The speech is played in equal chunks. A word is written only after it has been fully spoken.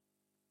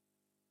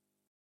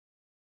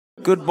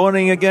Good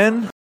morning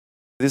again.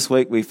 This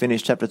week we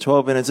finished chapter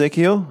 12 in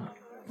Ezekiel,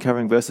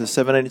 covering verses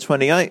 17 to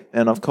 28,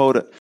 and I've called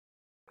it,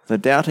 "The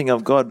doubting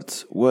of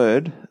God's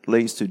word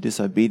leads to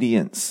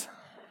disobedience."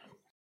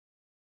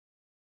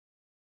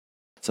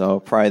 So I'll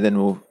pray, then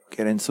we'll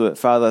get into it.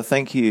 Father,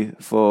 thank you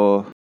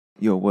for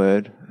your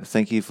word.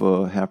 Thank you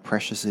for how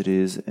precious it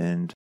is,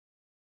 and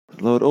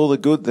Lord, all the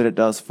good that it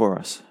does for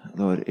us.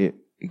 Lord, it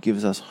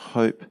gives us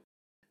hope.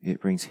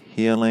 It brings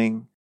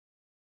healing.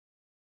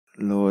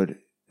 Lord,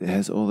 it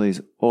has all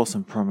these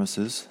awesome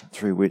promises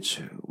through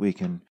which we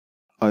can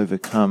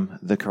overcome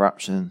the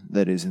corruption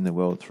that is in the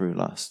world through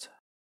lust.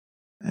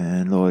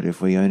 And Lord,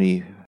 if we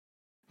only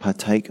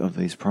partake of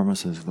these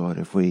promises, Lord,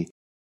 if we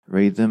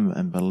read them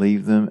and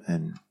believe them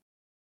and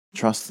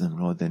trust them,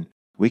 Lord, then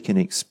we can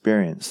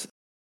experience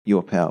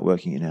your power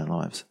working in our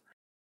lives.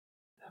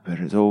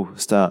 But it all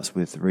starts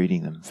with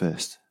reading them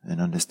first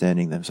and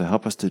understanding them. So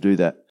help us to do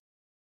that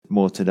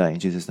more today in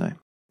Jesus'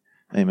 name.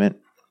 Amen.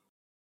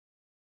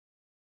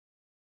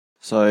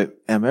 So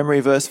our memory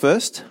verse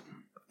first,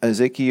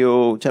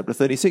 Ezekiel chapter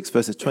 36,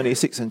 verses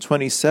 26 and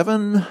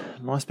 27.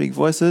 Nice big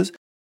voices.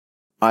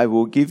 "I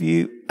will give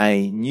you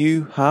a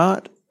new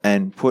heart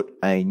and put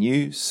a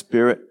new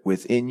spirit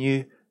within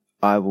you.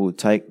 I will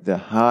take the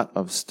heart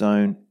of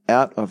stone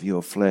out of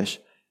your flesh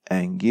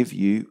and give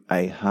you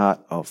a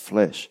heart of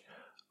flesh.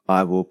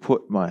 I will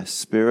put my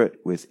spirit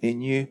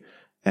within you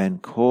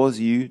and cause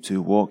you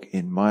to walk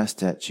in my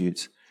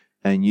statutes,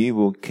 and you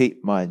will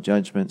keep my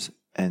judgments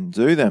and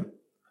do them."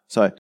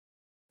 So,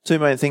 two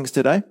main things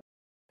today.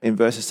 In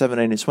verses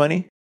 17 and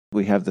 20,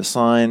 we have the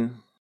sign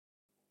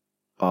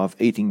of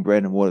eating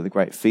bread and water, the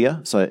great fear.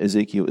 So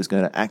Ezekiel is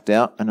going to act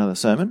out another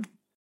sermon.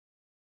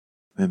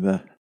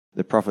 Remember,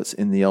 the prophets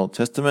in the Old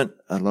Testament,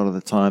 a lot of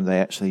the time they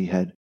actually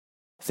had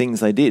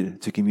things they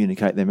did to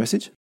communicate their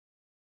message.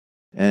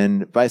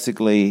 And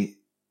basically,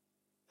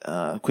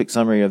 a quick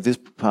summary of this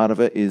part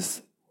of it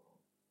is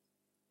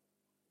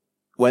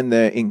when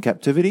they're in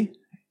captivity,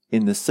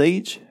 in the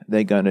siege,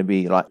 they're going to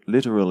be like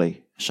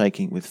literally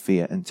shaking with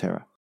fear and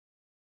terror.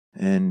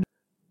 And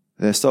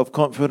their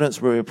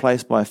self-confidence will be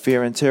replaced by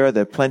fear and terror,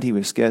 their plenty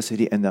with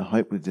scarcity, and their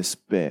hope with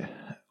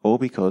despair. All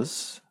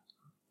because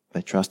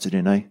they trusted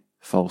in a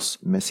false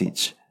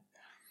message.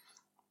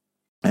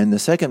 And the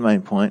second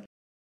main point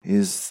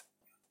is,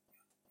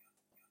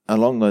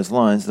 along those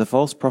lines, the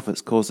false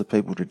prophets cause the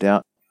people to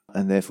doubt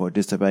and therefore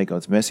disobey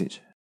God's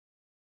message.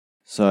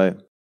 So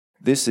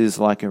this is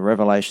like a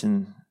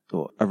revelation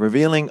or a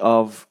revealing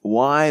of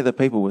why the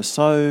people were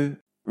so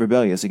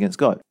rebellious against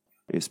God.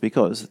 It's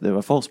because there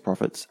were false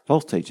prophets,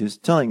 false teachers,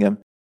 telling them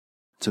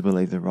to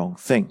believe the wrong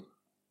thing.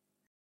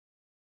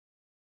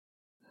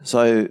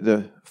 So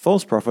the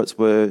false prophets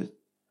were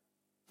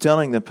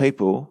telling the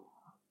people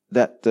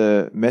that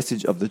the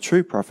message of the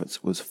true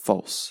prophets was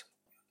false.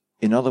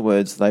 In other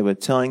words, they were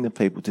telling the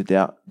people to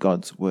doubt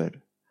God's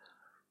word.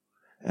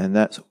 And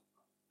that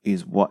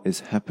is what is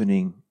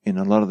happening in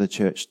a lot of the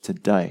church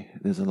today.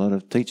 There's a lot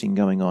of teaching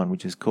going on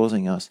which is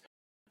causing us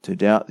to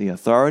doubt the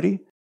authority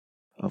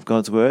of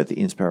God's word, the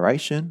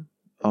inspiration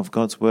of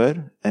God's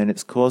word, and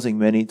it's causing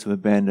many to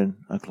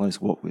abandon a close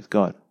walk with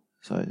God.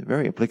 So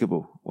very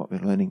applicable what we're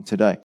learning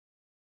today.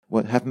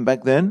 What happened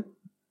back then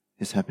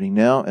is happening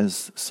now,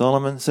 as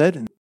Solomon said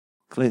in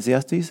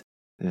Ecclesiastes,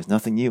 "There's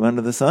nothing new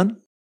under the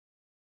sun."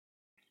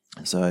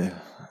 So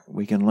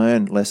we can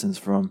learn lessons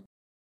from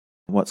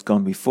what's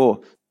gone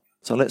before.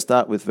 So let's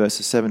start with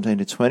verses 17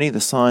 to 20,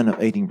 the sign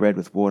of eating bread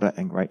with water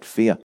and great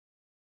fear.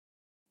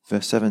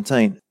 Verse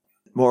 17,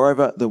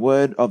 "Moreover, the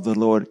word of the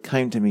Lord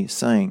came to me,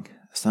 saying,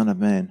 Son of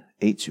man,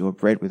 eat your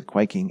bread with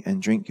quaking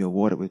and drink your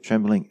water with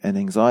trembling and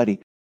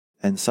anxiety,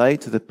 and say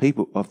to the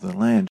people of the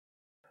land,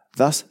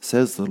 Thus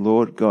says the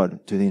Lord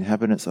God to the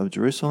inhabitants of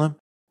Jerusalem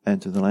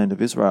and to the land of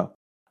Israel,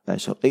 They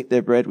shall eat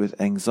their bread with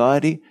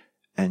anxiety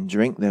and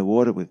drink their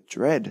water with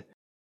dread,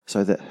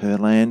 so that her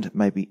land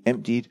may be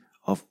emptied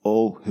of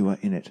all who are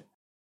in it,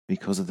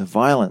 because of the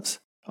violence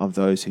of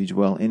those who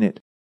dwell in it.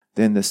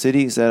 Then the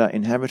cities that are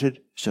inhabited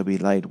shall be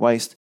laid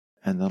waste,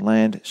 and the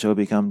land shall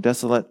become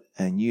desolate,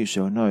 and you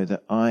shall know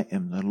that I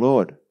am the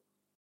Lord."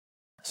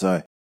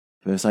 So,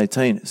 verse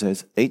 18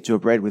 says, "Eat your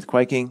bread with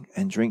quaking,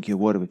 and drink your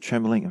water with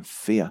trembling and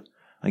fear."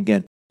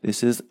 Again,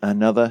 this is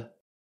another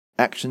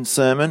action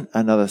sermon,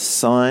 another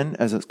sign,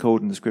 as it's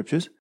called in the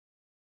scriptures,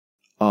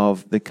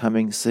 of the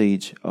coming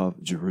siege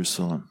of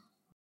Jerusalem.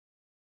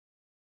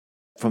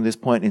 From this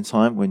point in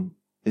time, when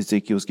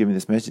Ezekiel's giving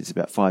this message, it's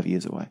about 5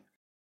 years away.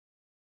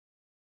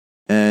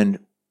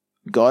 And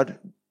God,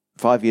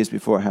 5 years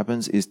before it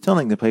happens, is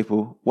telling the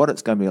people what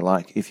it's going to be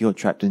like if you're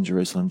trapped in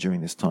Jerusalem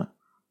during this time.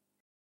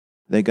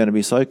 They're going to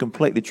be so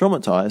completely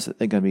traumatized that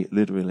they're going to be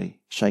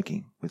literally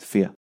shaking with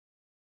fear.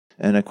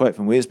 And a quote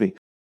from Wearsby,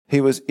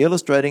 "He was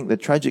illustrating the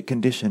tragic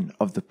condition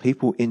of the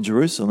people in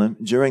Jerusalem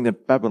during the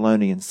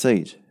Babylonian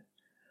siege.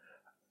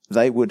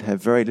 They would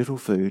have very little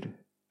food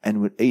and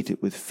would eat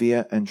it with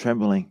fear and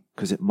trembling,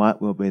 because it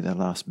might well be their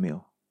last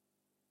meal."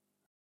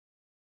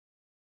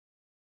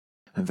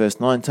 In verse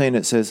 19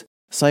 it says,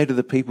 Say to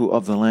the people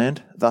of the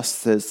land, thus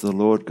says the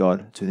Lord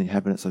God to the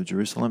inhabitants of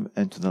Jerusalem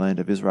and to the land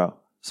of Israel.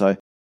 So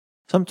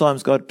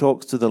sometimes God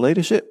talks to the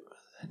leadership,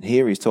 and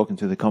here he's talking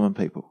to the common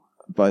people,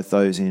 both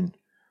those in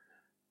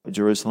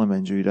Jerusalem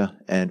and Judah,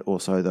 and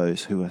also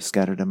those who are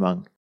scattered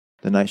among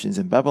the nations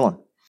in Babylon.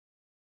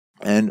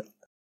 And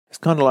it's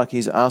kind of like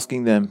he's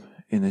asking them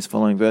in these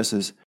following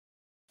verses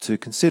to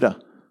consider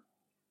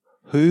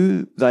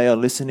who they are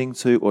listening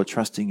to or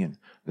trusting in,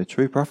 the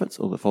true prophets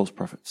or the false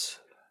prophets,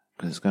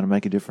 because it's going to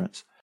make a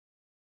difference.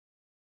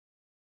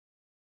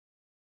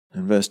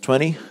 In verse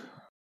 20,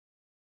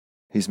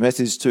 his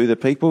message to the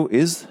people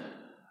is,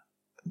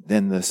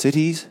 then the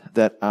cities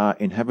that are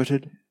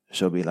inhabited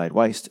shall be laid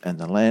waste, and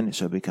the land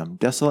shall become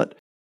desolate.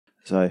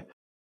 So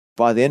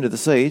by the end of the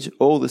siege,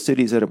 all the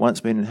cities that had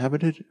once been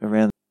inhabited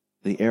around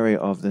the area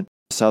of the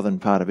southern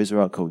part of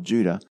Israel called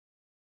Judah,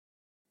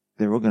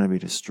 they're all going to be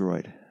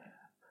destroyed,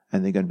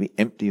 and they're going to be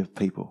empty of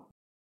people.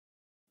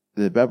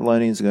 The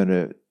Babylonians are going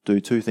to do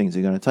two things.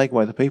 They're going to take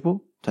away the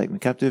people, take them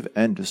captive,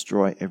 and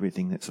destroy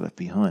everything that's left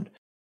behind.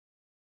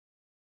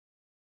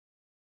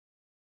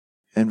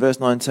 In verse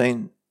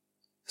 19,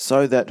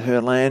 so that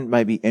her land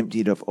may be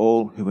emptied of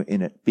all who are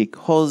in it,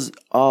 because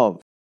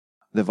of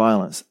the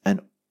violence and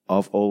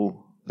of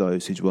all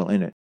those who dwell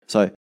in it.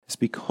 So it's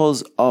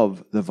because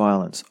of the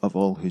violence of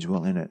all who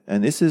dwell in it.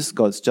 And this is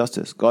God's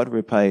justice. God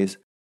repays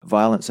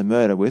violence and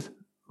murder with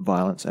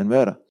violence and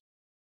murder.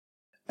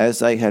 As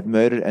they had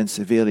murdered and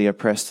severely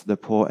oppressed the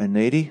poor and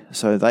needy,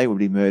 so they would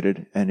be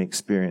murdered and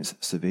experience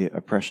severe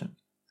oppression.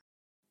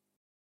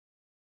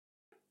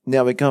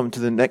 Now we come to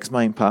the next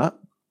main part,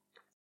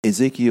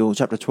 Ezekiel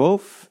chapter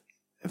 12,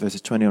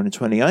 verses 21 and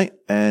 28,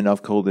 and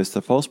I've called this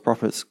the false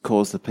prophets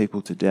cause the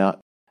people to doubt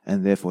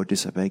and therefore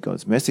disobey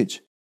God's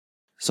message.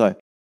 So,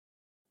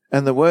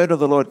 and the word of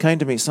the Lord came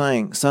to me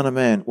saying, Son of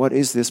man, what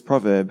is this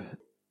proverb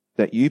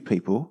that you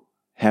people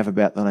have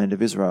about the land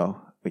of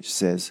Israel, which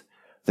says,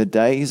 the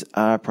days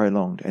are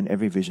prolonged and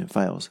every vision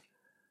fails?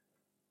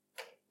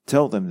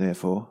 Tell them,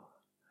 therefore,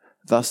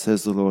 thus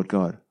says the Lord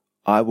God,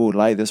 I will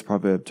lay this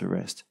proverb to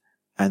rest,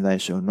 and they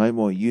shall no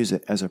more use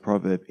it as a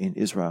proverb in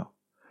Israel.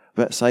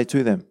 But say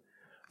to them,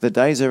 the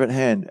days are at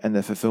hand and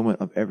the fulfillment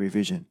of every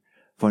vision.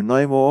 For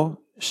no more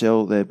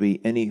shall there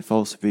be any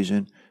false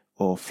vision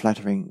or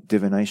flattering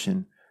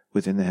divination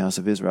within the house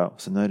of Israel.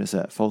 So notice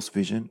that, false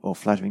vision or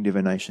flattering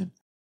divination.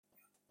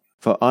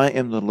 For I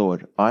am the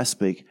Lord, I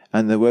speak,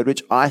 and the word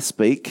which I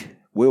speak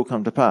will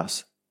come to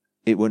pass.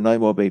 It will no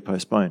more be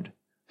postponed.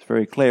 It's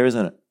very clear,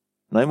 isn't it?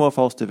 No more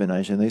false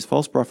divination. These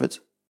false prophets,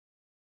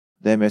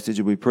 their message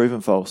will be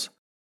proven false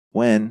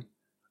when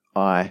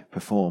I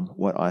perform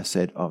what I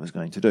said I was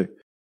going to do.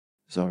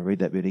 So I'll read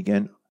that bit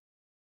again.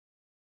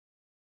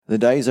 The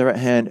days are at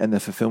hand and the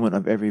fulfillment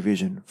of every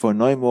vision. For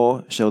no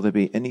more shall there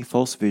be any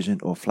false vision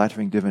or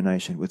flattering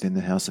divination within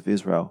the house of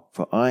Israel.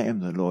 For I am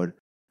the Lord,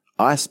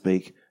 I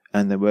speak,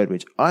 and the word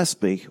which I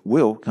speak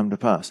will come to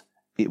pass.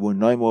 It will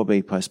no more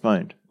be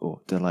postponed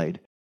or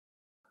delayed.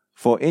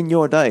 For in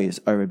your days,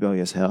 O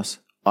rebellious house,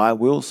 I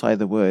will say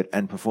the word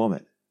and perform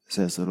it,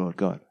 says the Lord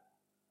God.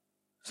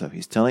 So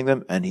he's telling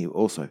them, and he will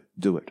also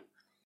do it.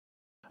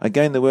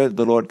 Again the word of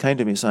the Lord came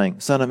to me,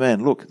 saying, Son of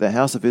man, look, the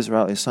house of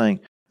Israel is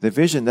saying, the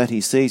vision that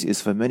he sees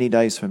is for many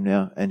days from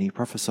now, and he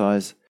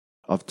prophesies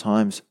of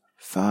times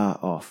far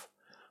off.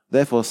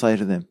 Therefore say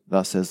to them,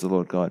 thus says the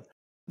Lord God,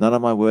 none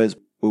of my words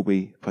will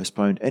be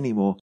postponed any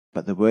more,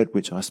 but the word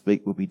which I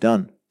speak will be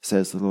done,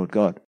 says the Lord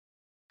God.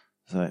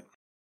 So,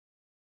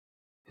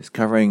 he's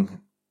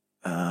covering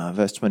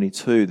verse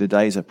 22, the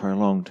days are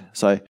prolonged.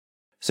 So,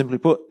 simply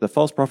put, the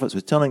false prophets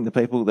were telling the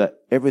people that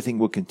everything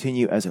will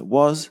continue as it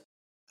was,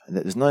 and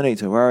that there's no need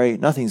to worry,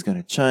 nothing's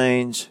going to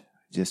change,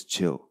 just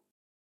chill.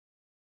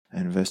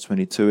 And in verse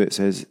 22 it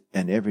says,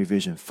 and every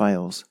vision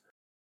fails.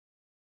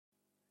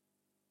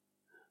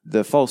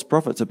 The false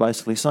prophets are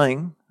basically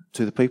saying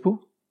to the people,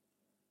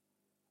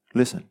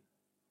 listen,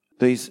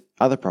 these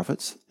other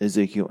prophets,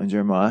 Ezekiel and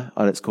Jeremiah,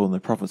 let's call them the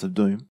prophets of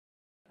doom,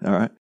 all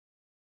right?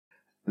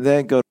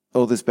 They've got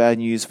all this bad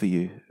news for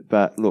you,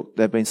 but look,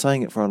 they've been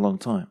saying it for a long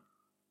time.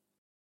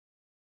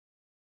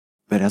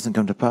 But it hasn't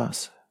come to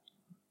pass.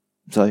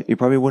 So it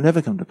probably will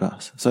never come to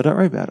pass. So don't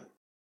worry about it.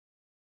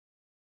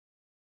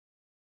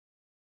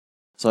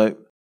 So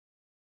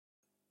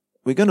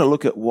we're going to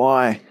look at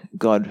why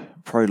God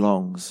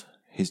prolongs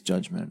his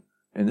judgment.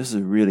 And this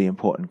is a really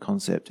important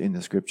concept in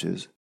the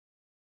scriptures.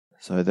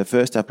 So the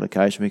first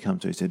application we come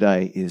to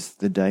today is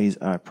the days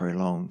are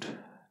prolonged.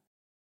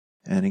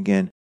 And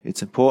again,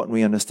 it's important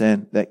we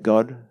understand that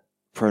God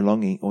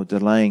prolonging or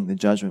delaying the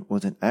judgment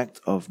was an act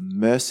of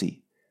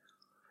mercy.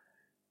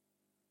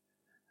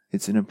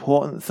 It's an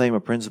important theme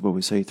or principle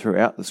we see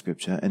throughout the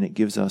scripture, and it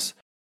gives us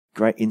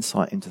great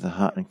insight into the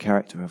heart and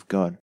character of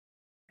God.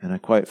 And I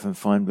quote from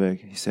Feinberg,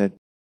 he said,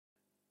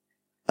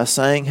 a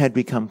saying had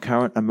become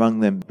current among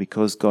them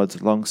because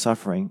God's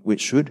long-suffering,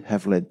 which should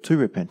have led to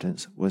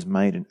repentance, was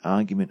made an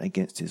argument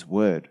against his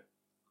word.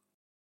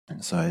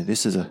 And so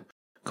this is a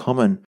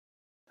common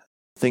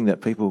thing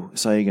that people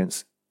say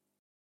against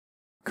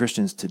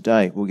Christians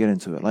today. We'll get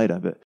into it later,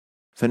 but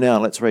For now,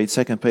 let's read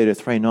 2 Peter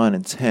 3, 9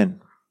 and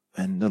 10,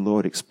 and the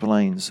Lord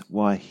explains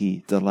why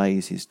he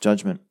delays his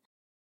judgment.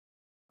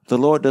 The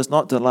Lord does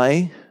not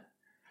delay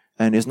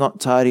and is not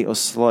tardy or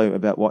slow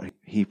about what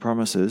he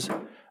promises,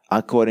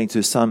 according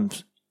to some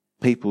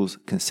people's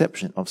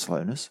conception of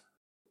slowness.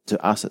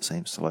 To us it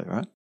seems slow,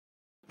 right?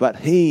 But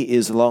he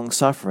is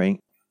long-suffering,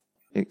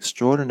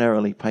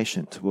 extraordinarily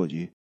patient toward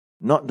you,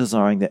 not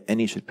desiring that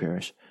any should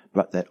perish,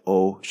 but that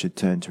all should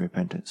turn to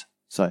repentance.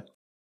 So,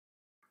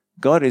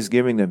 God is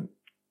giving them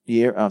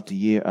year after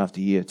year after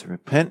year to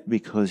repent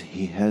because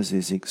he has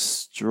this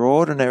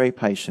extraordinary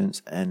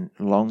patience and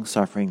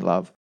long-suffering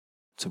love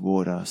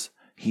toward us.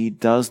 He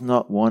does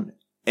not want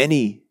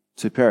any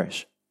to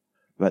perish,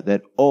 but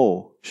that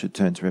all should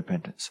turn to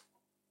repentance.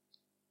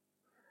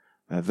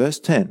 Verse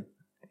 10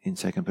 in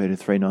 2 Peter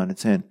 3, 9 and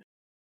 10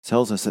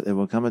 tells us that there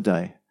will come a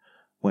day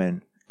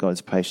when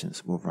God's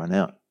patience will run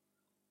out.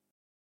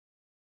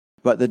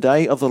 But the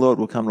day of the Lord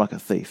will come like a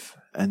thief,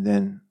 and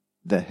then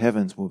the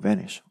heavens will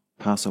vanish,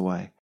 pass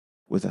away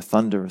with a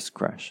thunderous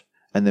crash,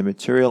 and the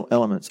material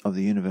elements of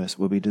the universe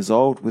will be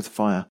dissolved with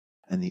fire,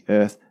 and the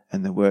earth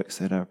and the works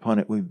that are upon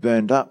it will be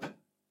burned up.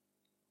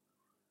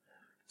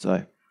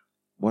 So,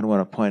 what I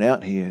want to point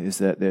out here is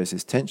that there's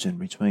this tension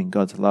between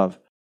God's love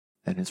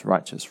and his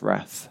righteous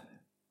wrath.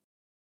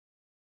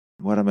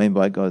 What I mean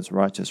by God's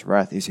righteous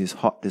wrath is his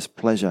hot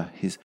displeasure,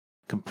 his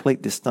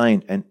complete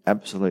disdain and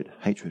absolute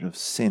hatred of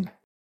sin.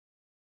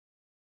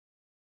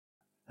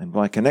 And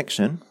by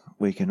connection,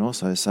 we can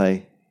also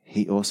say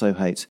he also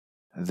hates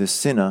the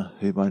sinner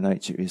who by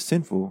nature is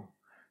sinful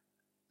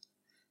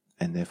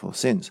and therefore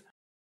sins.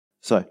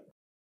 So,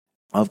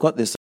 I've got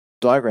this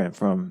diagram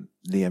from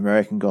the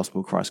American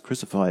Gospel Christ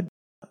Crucified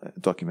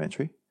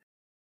documentary.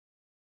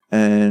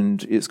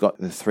 And it's got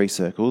the three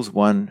circles.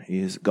 One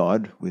is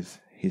God with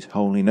his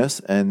holiness,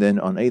 and then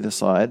on either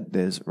side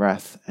there's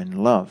wrath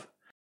and love.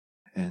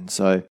 And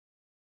so,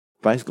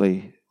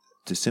 basically,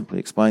 to simply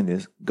explain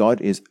this,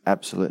 God is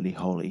absolutely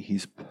holy.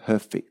 He's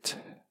perfect.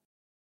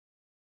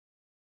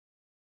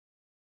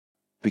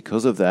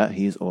 Because of that,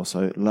 he is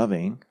also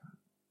loving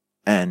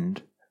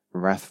and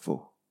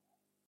wrathful.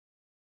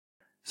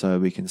 So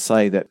we can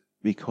say that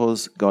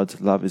because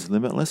God's love is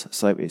limitless,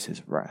 so is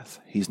his wrath.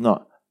 He's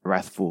not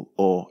wrathful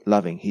or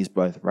loving. He's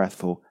both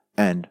wrathful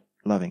and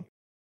loving.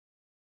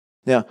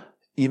 Now,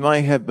 you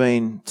may have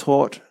been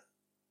taught,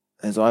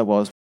 as I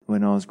was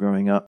when I was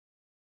growing up,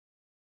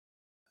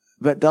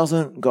 but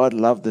doesn't God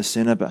love the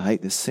sinner but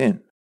hate the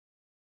sin?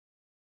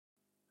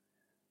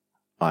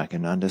 I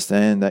can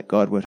understand that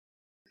God would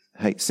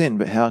hate sin,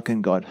 but how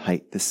can God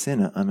hate the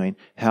sinner? I mean,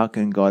 how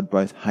can God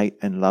both hate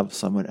and love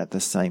someone at the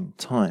same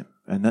time?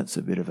 And that's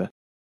a bit of a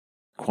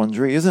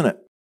quandary, isn't it?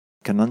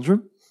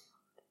 Conundrum.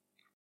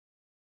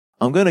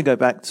 I'm going to go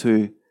back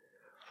to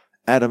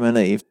Adam and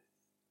Eve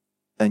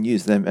and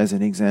use them as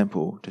an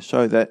example to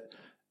show that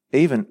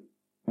even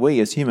we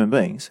as human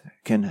beings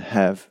can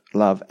have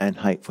love and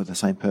hate for the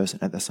same person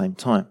at the same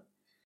time.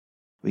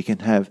 We can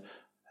have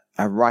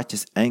a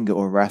righteous anger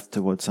or wrath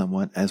towards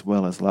someone as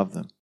well as love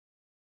them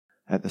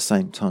at the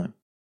same time.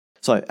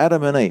 So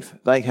Adam and Eve,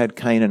 they had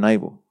Cain and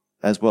Abel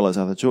as well as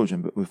other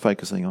children, but we're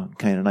focusing on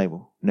Cain and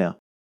Abel now.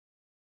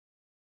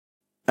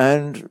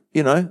 And,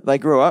 they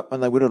grew up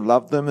and they would have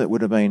loved them. It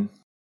would have been,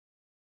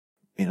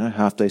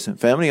 half-decent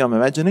family, I'm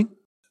imagining.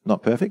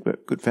 Not perfect,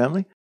 but good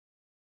family.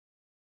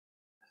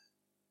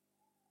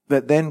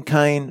 But then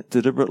Cain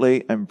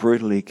deliberately and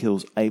brutally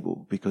kills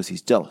Abel because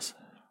he's jealous.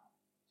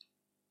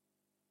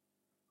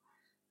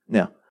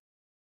 Now,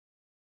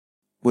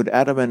 would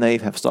Adam and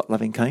Eve have stopped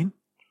loving Cain,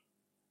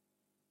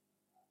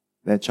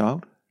 their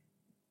child?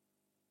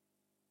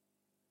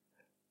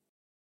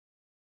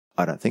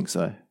 I don't think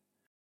so.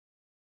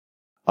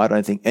 I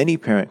don't think any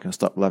parent can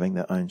stop loving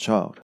their own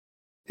child.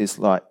 It's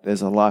like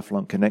there's a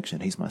lifelong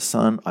connection. He's my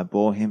son, I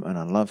bore him and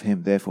I love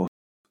him, therefore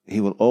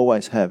he will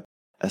always have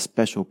a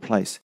special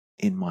place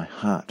in my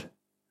heart.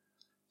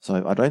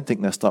 So I don't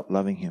think they'll stop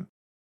loving him.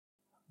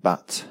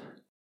 But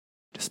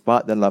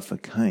despite their love for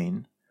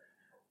Cain,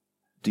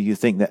 do you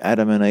think that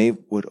Adam and Eve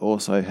would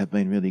also have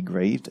been really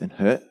grieved and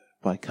hurt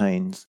by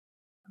Cain's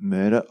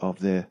murder of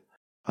their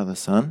other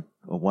son,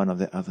 or one of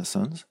their other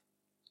sons,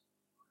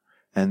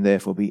 and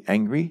therefore be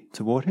angry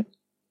toward him?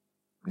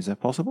 Is that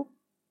possible?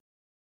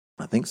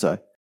 I think so.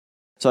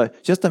 So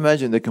just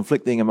imagine the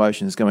conflicting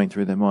emotions going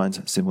through their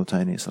minds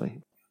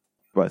simultaneously.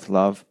 Both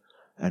love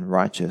and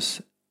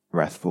righteous,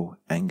 wrathful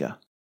anger.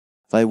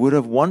 They would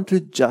have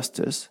wanted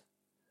justice,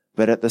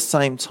 but at the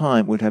same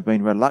time would have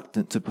been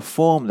reluctant to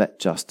perform that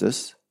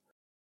justice,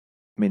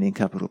 meaning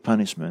capital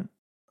punishment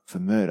for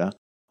murder,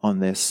 on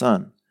their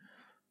son.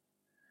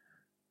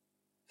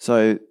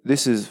 So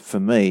this is,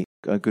 for me,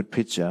 a good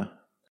picture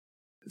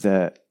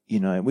that,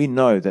 we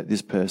know that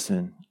this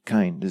person,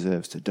 Cain,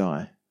 deserves to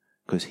die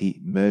because he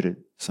murdered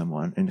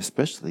someone, and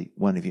especially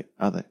one of your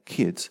other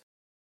kids.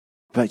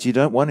 But you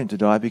don't want him to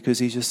die because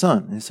he's your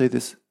son. You see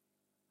this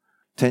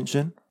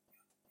tension,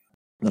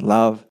 the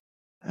love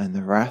and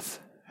the wrath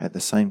at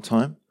the same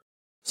time?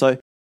 So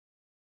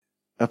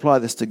apply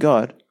this to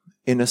God.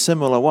 In a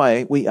similar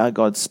way, we are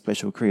God's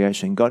special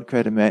creation. God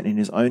created man in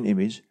his own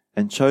image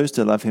and chose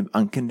to love him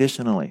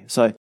unconditionally.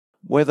 So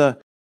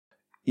whether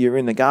you're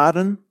in the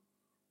garden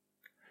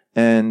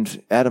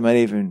and Adam and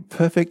Eve are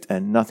perfect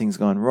and nothing's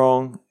gone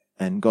wrong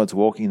and God's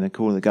walking in the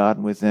cool of the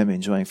garden with them,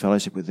 enjoying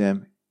fellowship with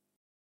them,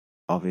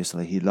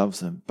 obviously he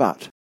loves them.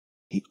 But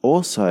he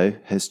also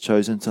has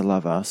chosen to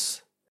love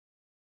us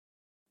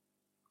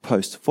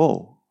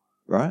post-fall,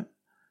 right?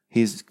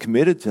 He's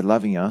committed to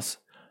loving us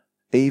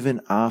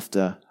even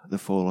after the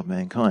fall of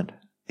mankind,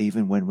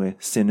 even when we're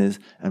sinners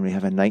and we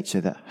have a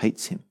nature that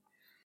hates him.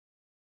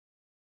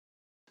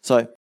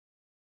 So,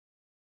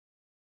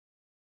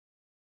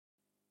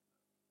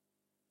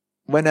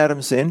 when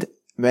Adam sinned,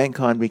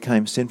 mankind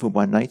became sinful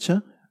by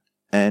nature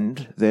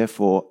and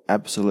therefore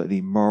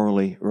absolutely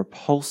morally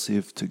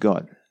repulsive to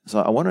God.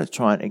 So I want to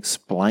try and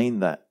explain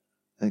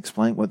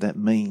what that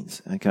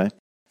means, okay?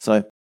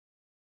 So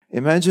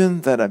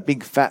imagine that a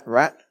big fat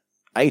rat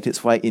ate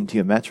its way into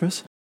your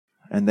mattress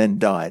and then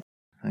died,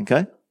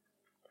 okay?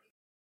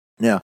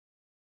 Now,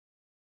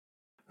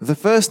 the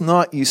first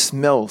night you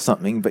smell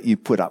something, but you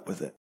put up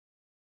with it.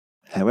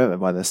 However,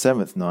 by the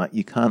seventh night,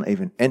 you can't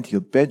even enter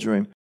your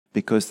bedroom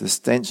because the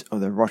stench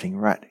of the rotting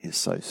rat is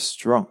so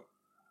strong.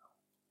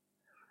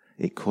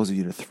 It causes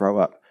you to throw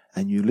up,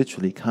 and you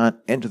literally can't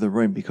enter the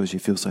room because you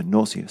feel so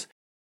nauseous.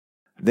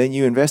 Then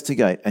you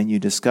investigate, and you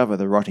discover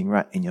the rotting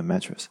rat in your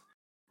mattress.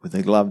 With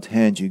a gloved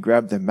hand, you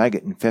grab the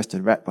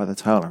maggot-infested rat by the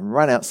tail and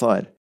run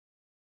outside.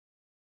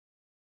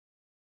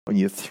 When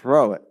you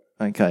throw it,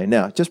 okay,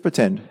 now just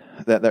pretend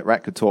that that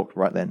rat could talk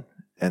right then,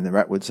 and the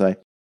rat would say,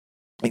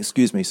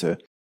 "Excuse me, sir.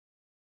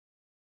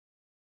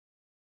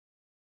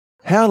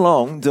 How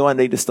long do I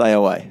need to stay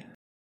away?"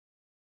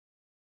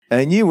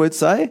 And you would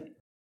say,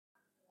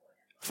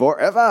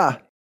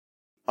 "Forever.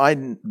 I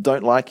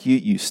don't like you.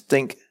 You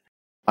stink.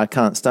 I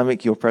can't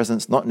stomach your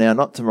presence. Not now,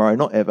 not tomorrow,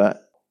 not ever.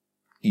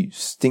 You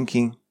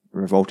stinking,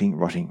 revolting,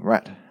 rotting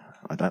rat.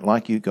 I don't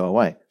like you. Go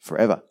away.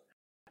 Forever."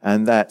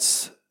 And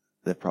that's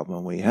the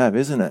problem we have,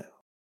 isn't it?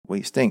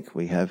 We stink.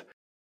 We have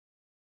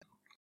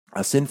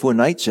a sinful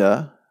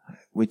nature,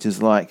 which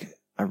is like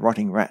a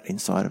rotting rat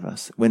inside of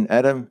us. When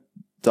Adam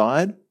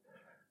died,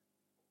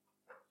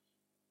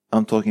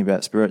 I'm talking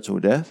about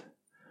spiritual death,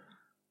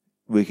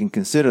 we can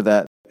consider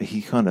that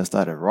he kind of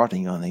started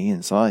rotting on the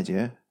inside,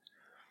 yeah?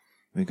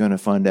 We're going to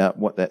find out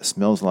what that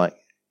smells like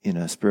in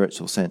a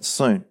spiritual sense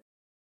soon.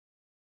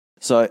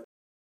 So,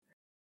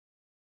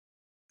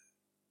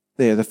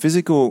 there, the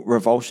physical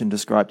revulsion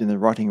described in the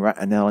rotting rat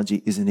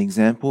analogy is an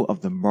example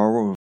of the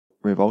moral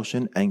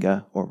revulsion,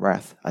 anger, or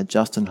wrath a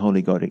just and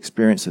holy God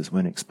experiences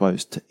when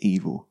exposed to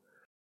evil.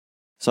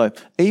 So,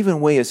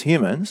 even we as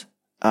humans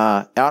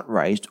are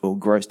outraged or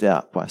grossed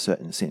out by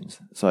certain sins.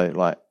 So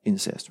like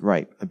incest,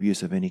 rape,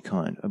 abuse of any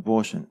kind,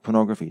 abortion,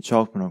 pornography,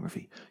 child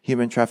pornography,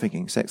 human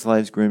trafficking, sex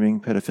slaves, grooming,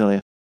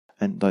 pedophilia,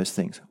 and those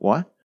things.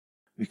 Why?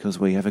 Because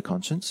we have a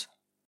conscience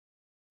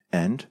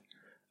and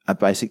a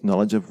basic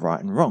knowledge of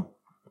right and wrong.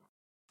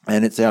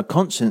 And it's our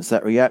conscience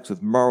that reacts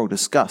with moral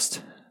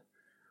disgust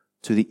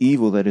to the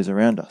evil that is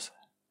around us.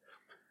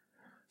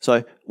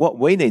 So what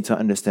we need to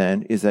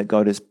understand is that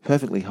God is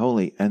perfectly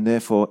holy and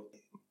therefore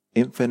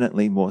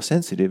infinitely more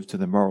sensitive to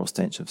the moral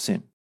stench of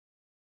sin.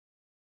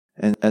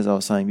 And as I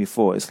was saying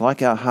before, it's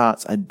like our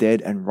hearts are dead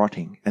and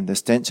rotting, and the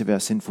stench of our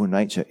sinful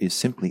nature is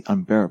simply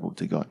unbearable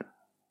to God.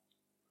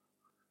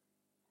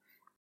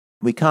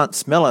 We can't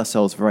smell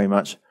ourselves very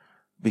much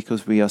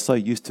because we are so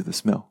used to the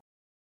smell.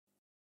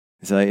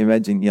 So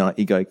imagine,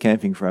 you go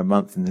camping for a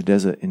month in the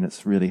desert and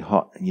it's really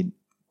hot and you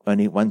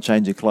only one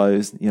change of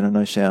clothes,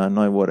 no shower,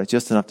 no water,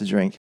 just enough to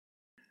drink.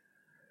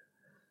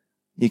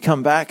 You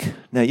come back,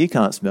 now you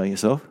can't smell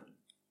yourself,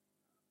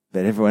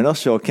 but everyone else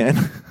sure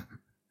can.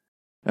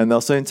 And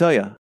they'll soon tell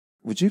you,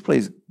 "Would you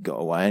please go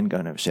away and go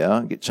and have a shower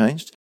and get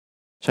changed?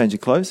 Change your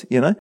clothes,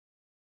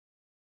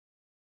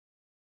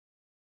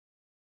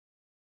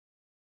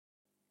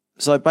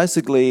 So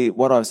basically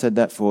what I've said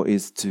that for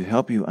is to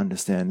help you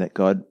understand that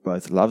God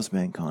both loves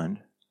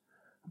mankind,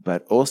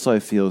 but also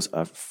feels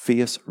a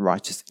fierce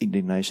righteous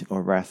indignation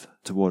or wrath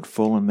toward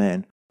fallen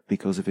man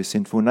because of his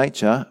sinful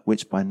nature,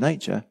 which by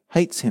nature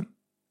hates him.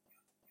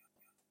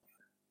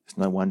 It's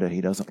no wonder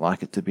he doesn't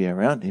like it to be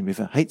around him if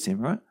it hates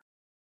him, right?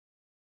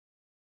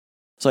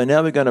 So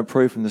now we're going to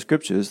prove from the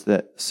scriptures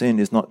that sin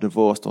is not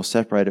divorced or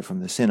separated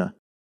from the sinner.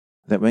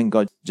 That when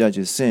God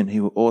judges sin,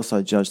 he will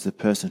also judge the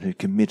person who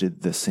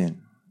committed the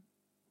sin.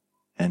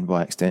 And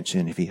by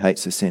extension, if he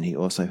hates the sin, he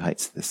also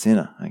hates the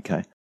sinner,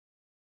 okay?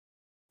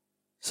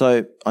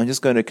 So I'm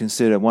just going to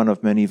consider one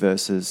of many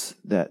verses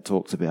that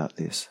talks about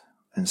this.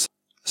 In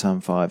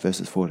Psalm 5,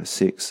 verses 4 to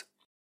 6.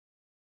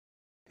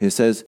 It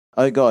says,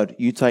 "O God,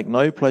 you take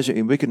no pleasure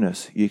in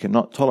wickedness. You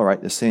cannot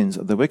tolerate the sins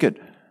of the wicked."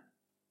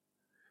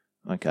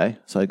 Okay,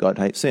 so God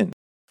hates sin.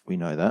 We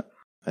know that.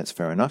 That's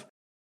fair enough.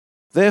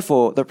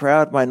 "Therefore, the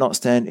proud may not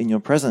stand in your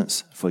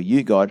presence, for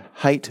you, God,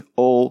 hate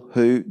all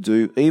who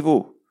do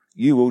evil.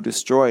 You will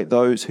destroy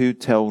those who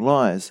tell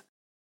lies.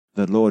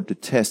 The Lord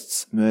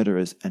detests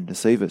murderers and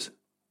deceivers."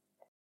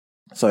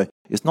 So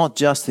it's not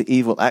just the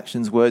evil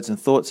actions, words, and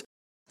thoughts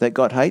that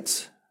God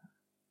hates.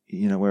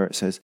 You know, where it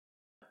says,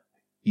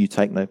 you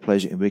take no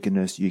pleasure in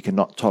wickedness, you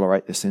cannot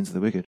tolerate the sins of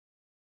the wicked.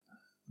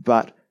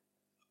 But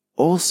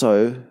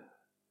also,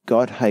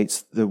 God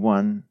hates the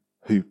one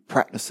who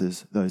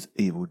practices those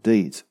evil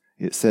deeds.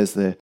 It says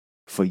there,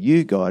 for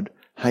you, God,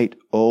 hate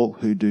all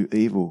who do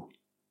evil.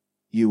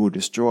 You will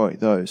destroy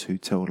those who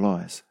tell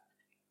lies.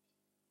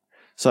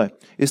 So,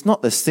 it's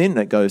not the sin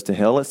that goes to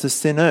hell, it's the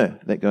sinner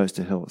that goes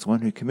to hell. It's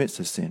one who commits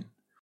the sin.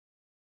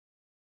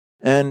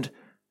 And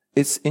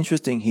it's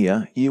interesting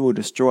here, you will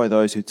destroy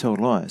those who tell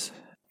lies.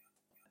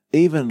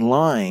 Even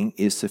lying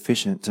is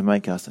sufficient to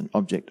make us an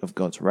object of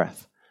God's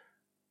wrath,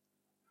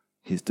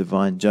 His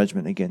divine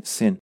judgment against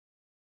sin.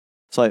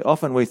 So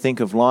often we think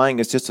of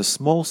lying as just a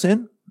small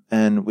sin,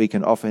 and we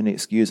can often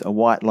excuse a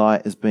white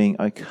lie as being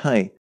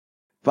okay.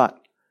 But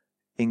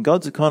in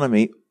God's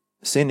economy,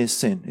 sin is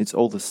sin. It's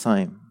all the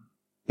same.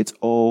 It's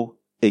all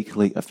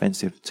equally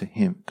offensive to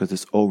Him because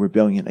it's all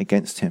rebellion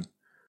against Him.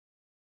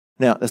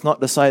 Now, that's not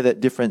to say that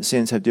different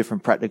sins have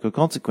different practical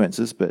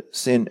consequences, but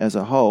sin as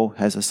a whole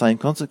has the same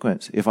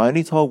consequence. If I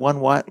only told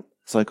one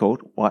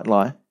so-called white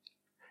lie,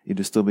 it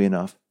would still be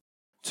enough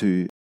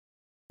to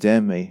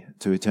damn me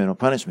to eternal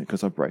punishment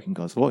because I've broken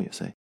God's law, you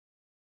see.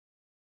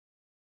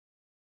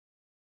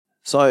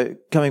 So,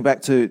 coming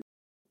back to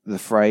the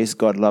phrase,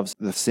 God loves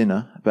the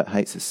sinner but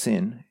hates the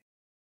sin,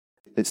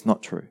 it's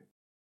not true.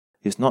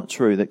 It's not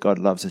true that God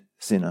loves a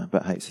sinner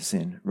but hates the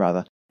sin.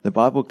 Rather, the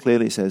Bible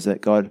clearly says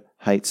that God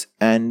hates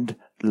and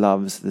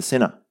loves the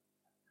sinner.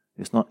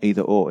 It's not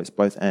either or, it's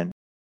both and.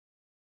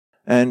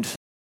 And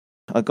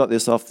I got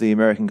this off the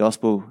American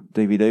Gospel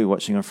DVD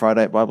watching on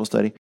Friday at Bible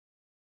study.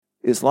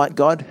 It's like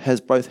God has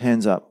both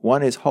hands up.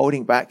 One is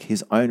holding back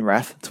His own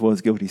wrath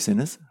towards guilty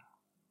sinners,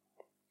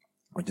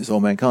 which is all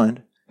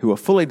mankind, who are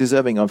fully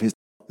deserving of His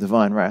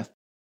divine wrath,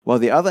 while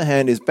the other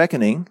hand is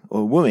beckoning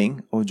or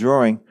wooing or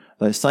drawing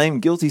those same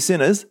guilty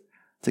sinners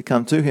to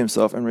come to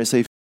Himself and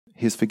receive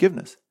His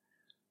forgiveness.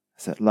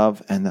 It's that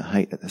love and that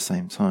hate at the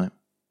same time.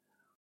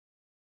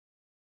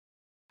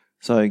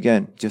 So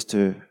again, just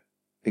to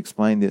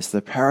explain this,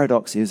 the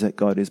paradox is that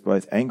God is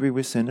both angry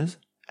with sinners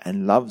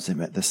and loves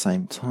them at the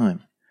same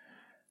time.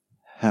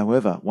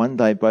 However, one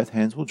day both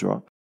hands will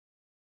drop.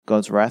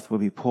 God's wrath will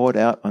be poured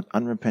out on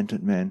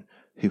unrepentant man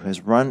who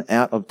has run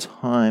out of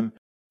time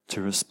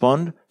to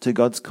respond to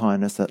God's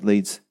kindness that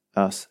leads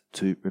us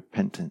to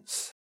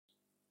repentance.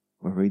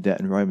 We'll read that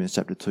in Romans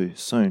chapter 2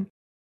 soon.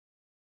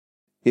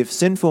 If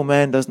sinful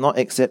man does not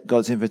accept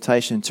God's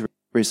invitation to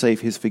receive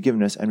His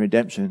forgiveness and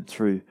redemption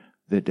through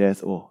the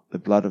death or the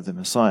blood of the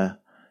Messiah,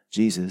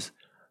 Jesus,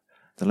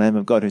 the Lamb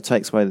of God who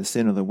takes away the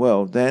sin of the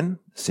world, then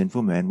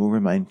sinful man will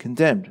remain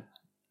condemned,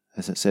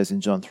 as it says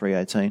in John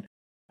 3:18,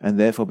 and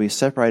therefore be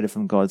separated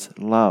from God's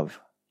love.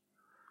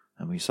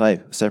 And we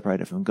say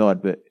separated from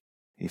God, but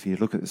if you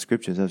look at the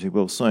scriptures, as we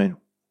will soon,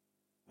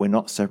 we're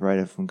not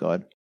separated from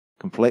God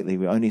completely.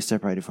 We're only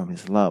separated from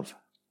His love,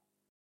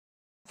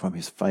 from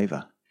His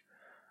favor.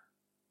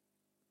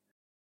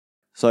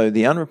 So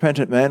the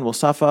unrepentant man will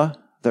suffer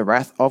the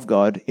wrath of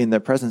God in the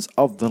presence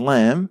of the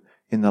Lamb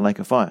in the lake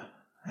of fire.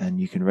 And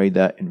you can read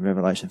that in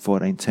Revelation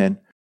 14:10,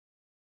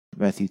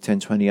 Matthew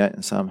 10:28,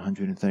 and Psalm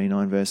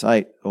 139 verse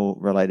 8, all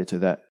related to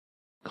that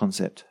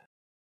concept.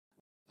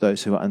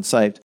 Those who are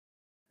unsaved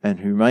and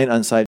who remain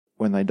unsaved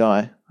when they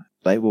die,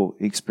 they will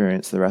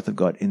experience the wrath of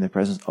God in the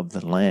presence of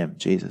the Lamb,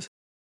 Jesus.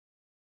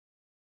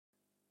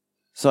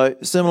 So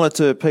similar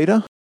to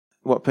Peter,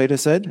 what Peter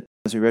said,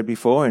 as we read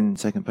before in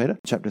 2 Peter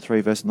chapter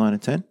 3, verses 9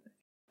 and 10,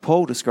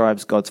 Paul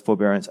describes God's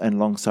forbearance and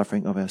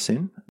long-suffering of our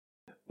sin,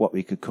 what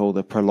we could call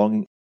the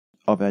prolonging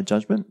of our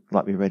judgment,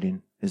 like we read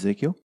in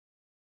Ezekiel.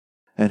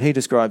 And he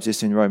describes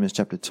this in Romans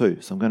chapter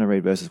 2, so I'm going to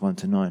read verses 1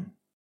 to 9.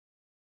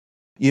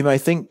 You may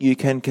think you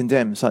can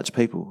condemn such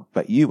people,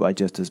 but you are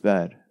just as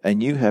bad,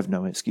 and you have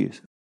no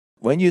excuse.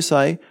 When you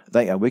say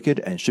they are wicked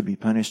and should be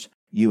punished,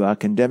 you are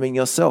condemning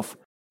yourself,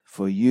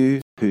 for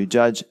you who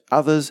judge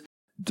others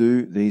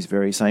do these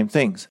very same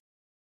things.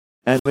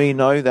 And we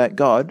know that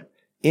God,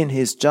 in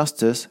His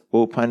justice,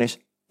 will punish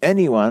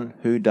anyone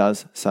who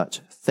does such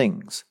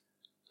things.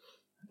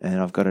 And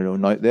I've got a little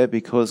note there,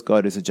 because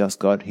God is a just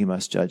God, He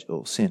must judge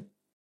all sin.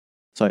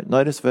 So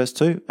notice verse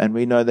 2, and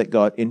we know that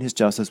God, in His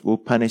justice, will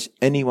punish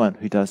anyone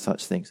who does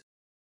such things.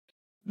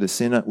 The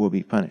sinner will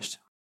be punished.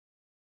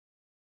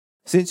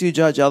 Since you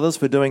judge others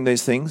for doing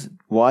these things,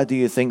 why do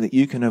you think that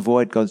you can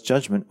avoid God's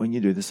judgment when you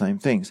do the same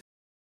things?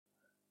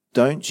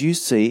 Don't you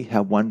see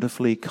how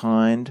wonderfully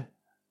kind,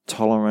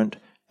 tolerant,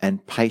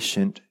 and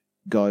patient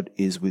God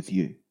is with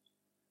you?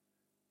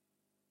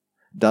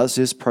 Does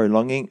this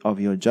prolonging of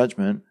your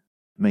judgment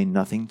mean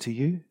nothing to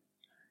you?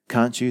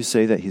 Can't you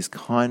see that His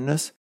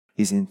kindness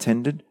is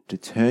intended to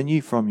turn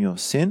you from your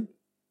sin?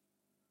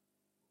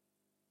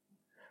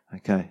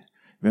 Okay,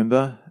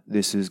 remember,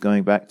 this is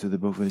going back to the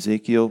book of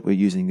Ezekiel. We're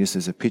using this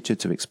as a picture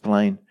to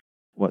explain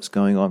what's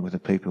going on with the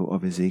people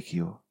of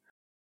Ezekiel.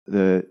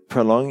 The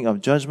prolonging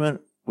of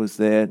judgment was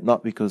there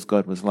not because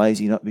God was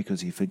lazy, not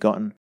because He'd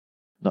forgotten,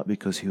 not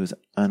because he was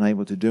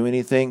unable to do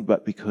anything,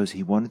 but because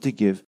he wanted to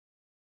give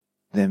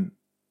them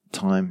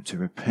time to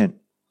repent.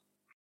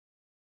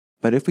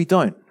 But if we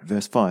don't,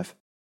 verse 5,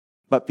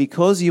 but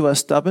because you are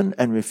stubborn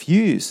and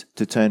refuse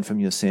to turn from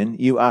your sin,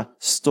 you are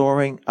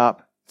storing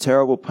up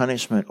terrible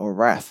punishment or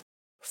wrath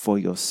for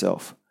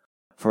yourself.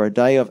 For a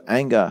day of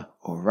anger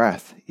or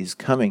wrath is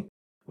coming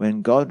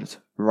when God's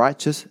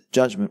righteous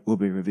judgment will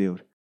be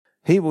revealed.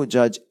 He will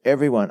judge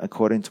everyone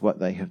according to what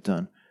they have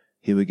done.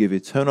 He will give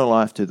eternal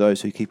life to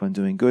those who keep on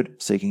doing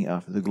good, seeking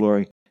after the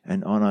glory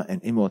and honor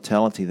and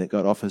immortality that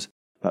God offers,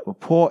 but will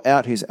pour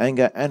out his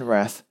anger and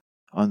wrath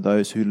on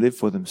those who live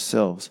for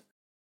themselves,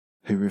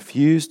 who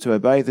refuse to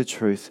obey the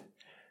truth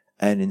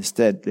and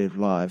instead live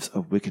lives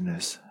of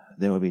wickedness.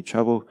 There will be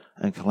trouble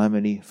and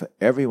calamity for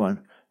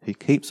everyone who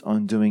keeps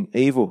on doing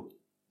evil.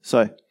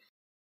 So,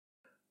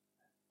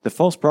 the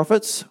false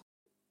prophets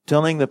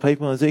telling the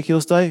people in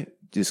Ezekiel's day,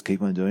 just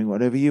keep on doing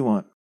whatever you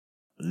want.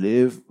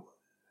 Live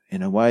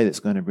in a way that's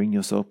going to bring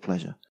yourself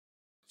pleasure.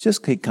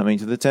 Just keep coming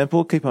to the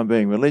temple, keep on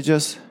being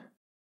religious,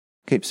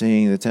 keep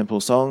singing the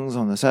temple songs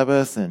on the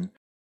Sabbath and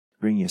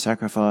bring your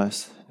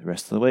sacrifice the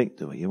rest of the week,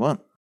 do what you want.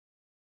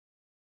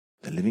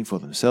 They're living for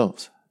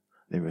themselves.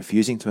 They're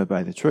refusing to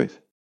obey the truth.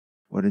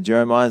 What did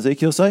Jeremiah and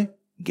Ezekiel say?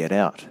 Get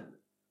out.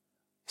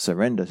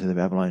 Surrender to the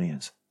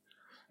Babylonians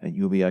and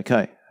you'll be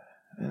okay.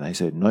 And they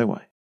said, no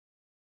way.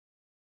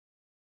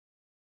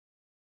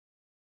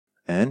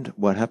 And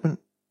what happened?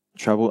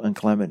 Trouble and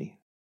calamity.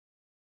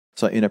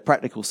 So in a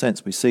practical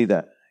sense, we see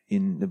that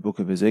in the book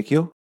of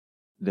Ezekiel.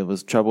 There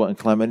was trouble and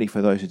calamity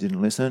for those who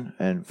didn't listen.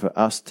 And for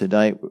us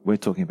today, we're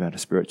talking about a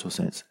spiritual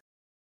sense.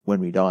 When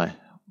we die,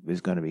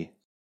 there's going to be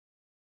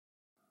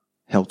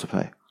hell to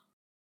pay.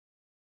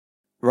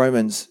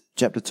 Romans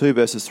chapter 2,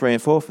 verses 3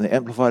 and 4 from the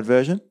Amplified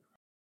Version.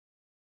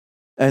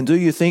 And do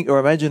you think or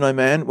imagine, O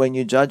man, when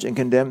you judge and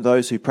condemn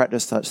those who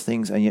practice such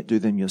things and yet do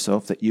them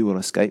yourself, that you will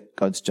escape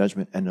God's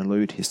judgment and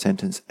elude his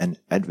sentence and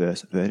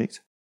adverse verdict?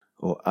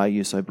 Or are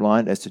you so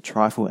blind as to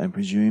trifle and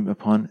presume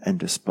upon and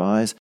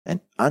despise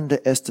and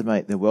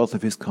underestimate the wealth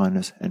of his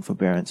kindness and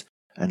forbearance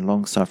and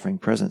long-suffering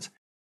presence?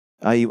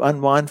 Are you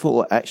unmindful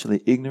or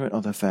actually ignorant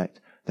of the fact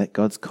that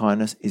God's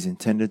kindness is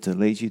intended to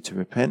lead you to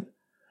repent,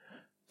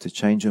 to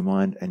change your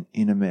mind and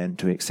inner man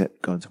to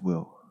accept God's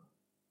will?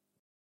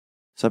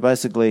 So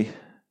basically,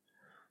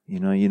 you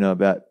know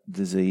about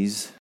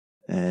disease,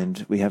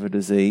 and we have a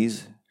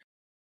disease,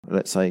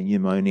 let's say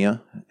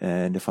pneumonia,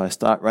 and if I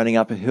start running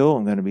up a hill,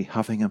 I'm going to be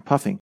huffing and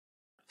puffing.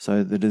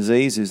 So the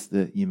disease is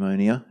the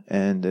pneumonia,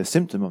 and the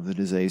symptom of the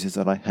disease is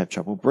that I have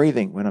trouble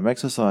breathing when I'm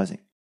exercising.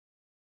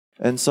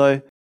 And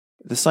so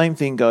the same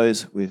thing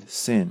goes with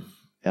sin.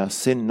 Our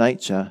sin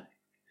nature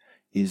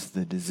is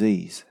the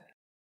disease.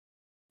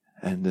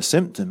 And the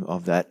symptom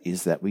of that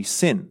is that we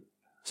sin.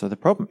 So the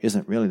problem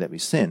isn't really that we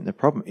sin. The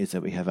problem is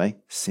that we have a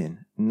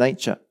sin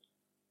nature.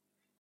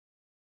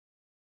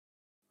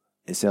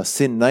 It's our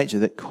sin nature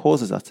that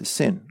causes us to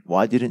sin.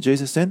 Why didn't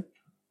Jesus sin?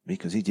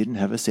 Because he didn't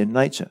have a sin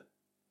nature.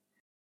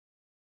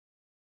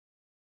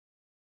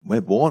 We're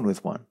born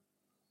with one.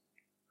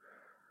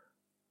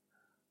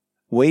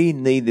 We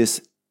need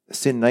this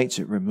sin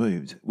nature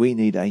removed. We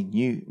need a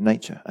new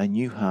nature, a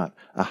new heart,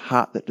 a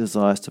heart that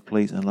desires to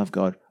please and love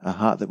God, a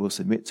heart that will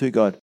submit to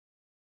God.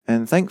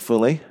 And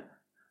thankfully,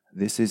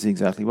 this is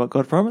exactly what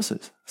God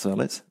promises. So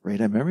let's read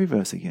our memory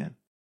verse again.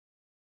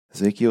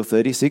 Ezekiel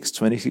 36,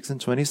 26 and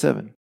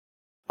 27.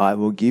 I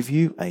will give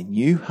you a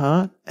new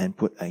heart and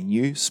put a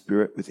new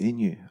spirit within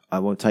you. I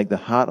will take the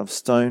heart of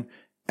stone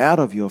out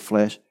of your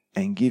flesh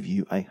and give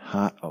you a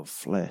heart of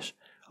flesh.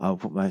 I will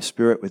put my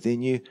spirit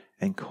within you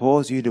and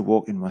cause you to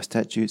walk in my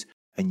statutes,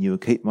 and you will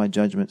keep my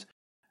judgments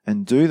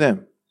and do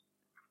them.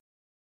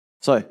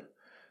 So,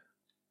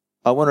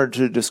 I wanted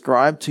to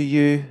describe to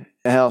you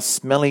how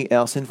smelly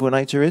our sinful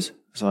nature is.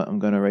 So I'm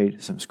going to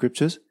read some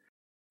scriptures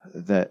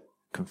that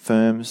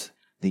confirms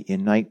the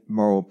innate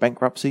moral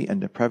bankruptcy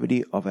and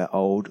depravity of our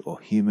old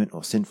or human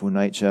or sinful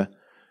nature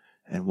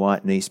and why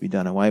it needs to be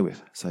done away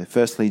with. So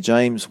firstly,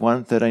 James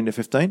 1, 13 to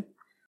 15.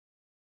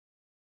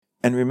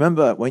 And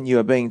remember, when you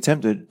are being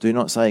tempted, do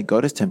not say,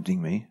 God is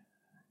tempting me.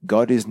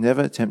 God is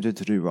never tempted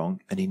to do wrong,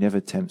 and he never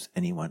tempts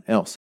anyone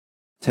else.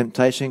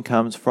 Temptation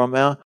comes from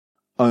our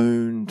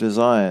own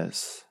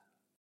desires,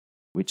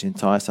 which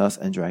entice us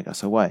and drag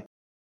us away.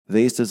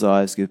 These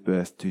desires give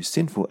birth to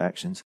sinful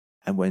actions,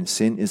 and when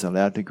sin is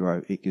allowed to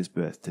grow, it gives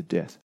birth to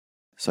death.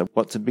 So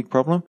what's a big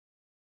problem?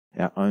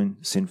 Our own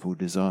sinful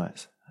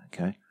desires,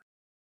 okay?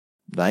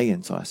 They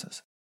entice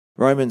us.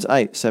 Romans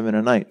 8, 7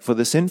 and 8. For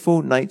the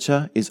sinful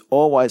nature is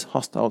always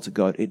hostile to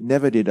God. It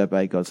never did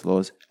obey God's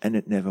laws, and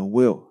it never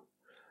will.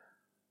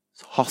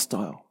 It's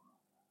hostile.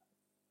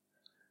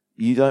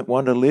 You don't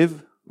want to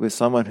live with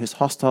someone who's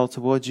hostile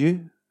towards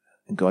you,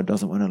 and God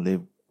doesn't want to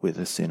live with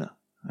a sinner,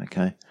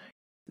 okay?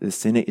 The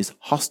sinner is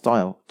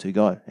hostile to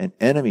God, an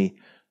enemy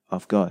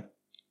of God,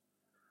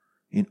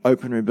 in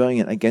open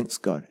rebellion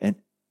against God, and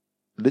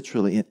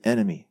literally an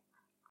enemy.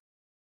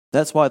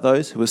 That's why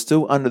those who are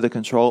still under the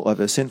control of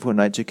a sinful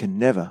nature can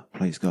never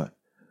please God.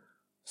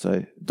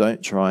 So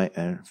don't try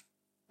and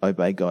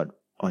obey God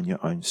on your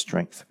own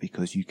strength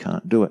because you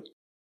can't do it.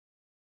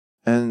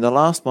 And the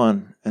last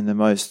one, and the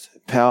most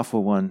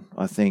powerful one,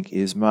 I think,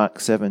 is Mark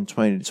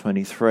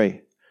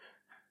 7:20-23.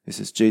 This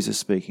is Jesus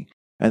speaking.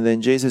 And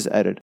then Jesus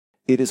added,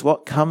 "It is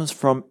what comes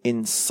from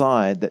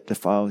inside that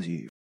defiles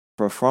you.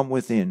 For from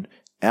within,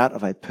 out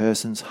of a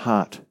person's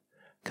heart,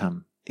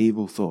 come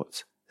evil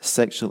thoughts,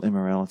 sexual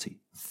immorality,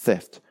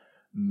 theft,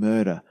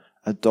 murder,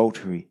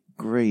 adultery,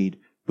 greed,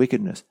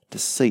 wickedness,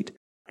 deceit,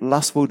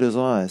 lustful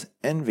desires,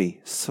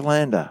 envy,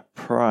 slander,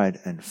 pride,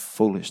 and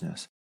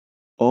foolishness.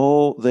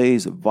 All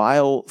these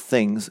vile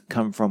things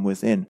come from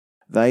within.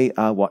 They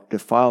are what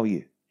defile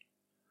you."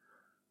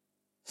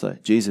 So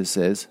Jesus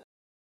says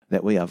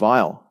that we are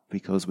vile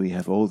because we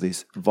have all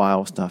this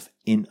vile stuff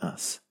in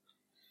us.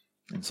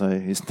 And so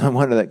it's no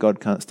wonder that God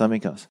can't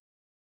stomach us.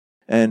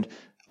 And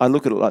I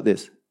look at it like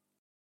this.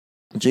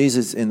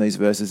 Jesus in these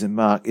verses in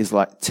Mark is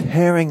like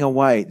tearing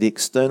away the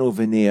external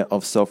veneer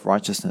of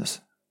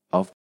self-righteousness,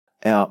 of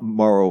our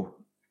moral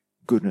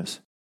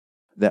goodness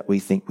that we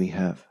think we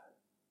have.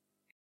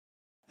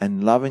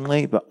 And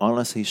lovingly but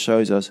honestly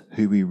shows us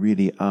who we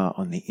really are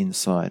on the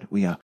inside.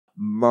 We are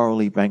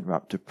morally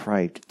bankrupt,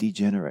 depraved,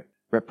 degenerate,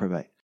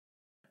 reprobate.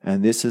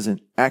 And this is an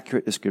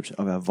accurate description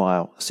of our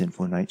vile,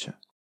 sinful nature.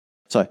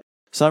 So,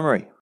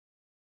 summary.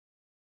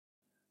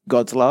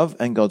 God's love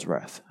and God's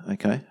wrath.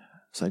 Okay?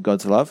 So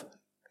God's love,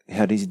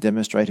 how does he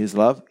demonstrate his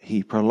love?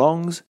 He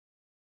prolongs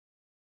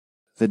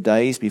the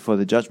days before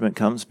the judgment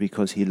comes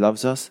because he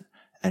loves us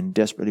and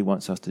desperately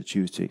wants us to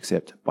choose to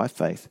accept by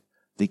faith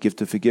the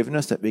gift of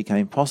forgiveness that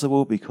became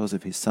possible because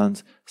of his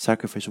son's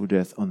sacrificial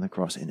death on the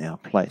cross in our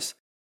place.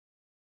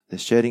 The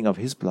shedding of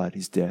his blood,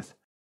 his death,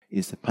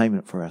 is the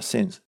payment for our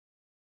sins.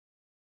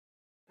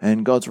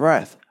 And God's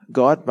wrath.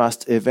 God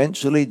must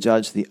eventually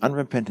judge the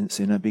unrepentant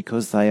sinner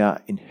because they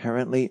are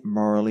inherently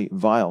morally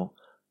vile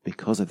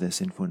because of their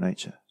sinful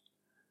nature.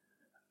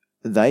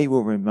 They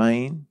will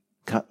remain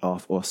cut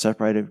off or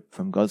separated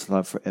from God's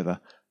love forever,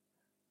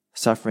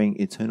 suffering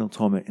eternal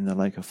torment in the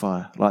lake of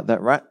fire. Like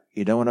that rat,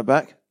 you don't want it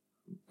back?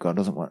 God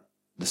doesn't want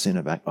the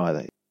sinner back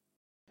either.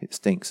 It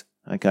stinks,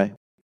 okay?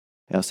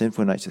 Our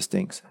sinful nature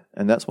stinks.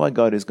 And that's why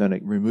God is going to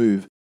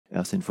remove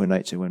our sinful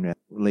nature when we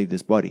leave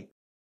this body.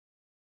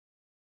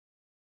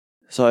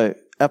 So,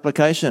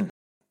 application.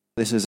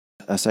 This is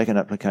a second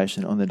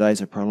application on the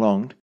days are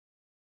prolonged.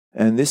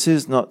 And this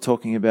is not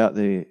talking about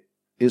the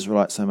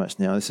Israelites so much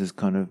now. This is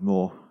kind of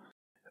more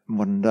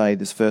modern day,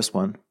 this first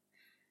one.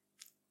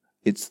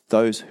 It's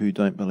those who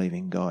don't believe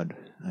in God,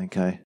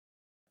 okay?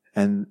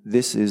 And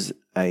this is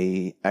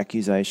an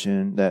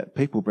accusation that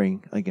people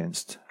bring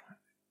against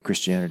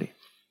Christianity.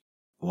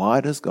 Why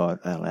does God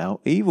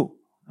allow evil?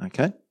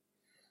 Okay?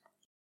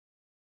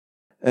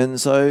 And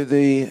so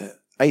the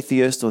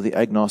atheist or the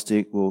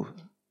agnostic will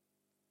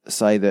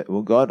say that,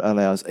 well, God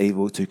allows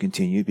evil to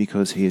continue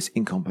because he is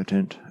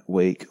incompetent,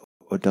 weak,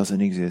 or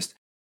doesn't exist,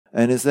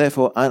 and is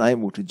therefore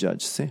unable to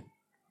judge sin.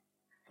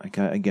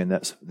 Okay, again,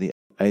 that's the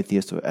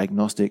atheist or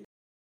agnostic.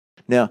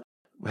 Now,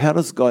 how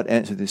does God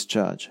answer this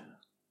charge?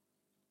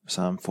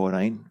 Psalm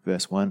 14,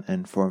 verse 1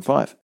 and 4 and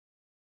 5.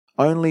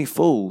 Only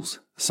fools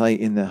say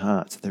in their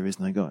hearts there is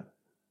no God.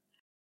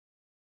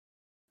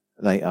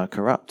 They are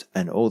corrupt,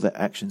 and all their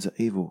actions are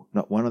evil.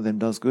 Not one of them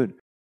does good.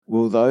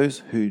 Will those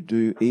who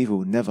do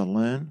evil never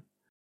learn?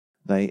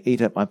 They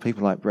eat up my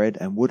people like bread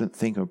and wouldn't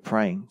think of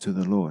praying to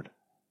the Lord.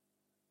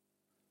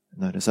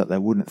 Notice that they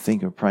wouldn't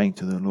think of praying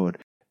to the Lord.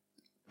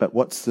 But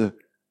what's the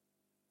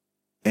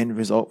end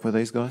result for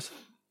these guys?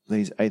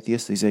 These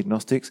atheists, these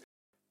agnostics?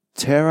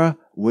 Terror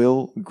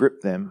will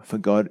grip them, for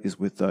God is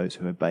with those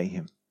who obey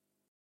him.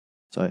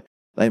 So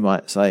they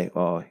might say,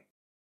 oh,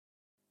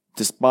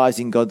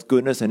 despising God's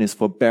goodness and his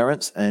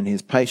forbearance and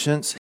his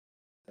patience,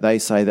 they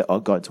say that, oh,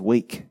 God's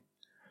weak,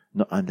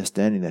 not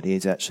understanding that he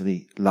is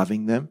actually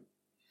loving them.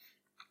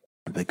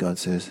 But God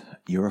says,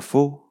 you're a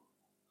fool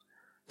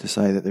to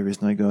say that there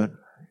is no God.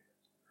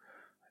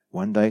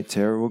 One day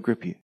terror will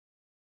grip you.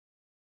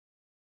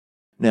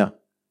 Now,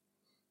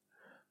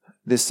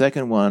 this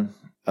second one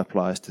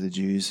applies to the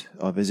Jews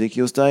of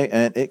Ezekiel's day,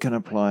 and it can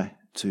apply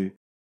to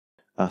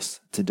us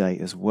today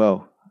as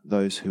well,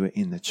 those who are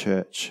in the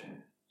church.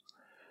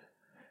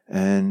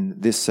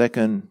 And this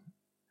second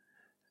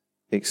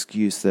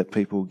excuse that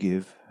people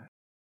give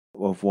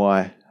of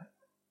why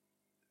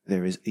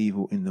there is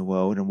evil in the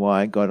world and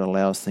why God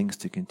allows things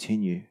to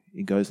continue,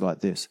 it goes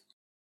like this.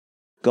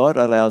 God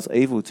allows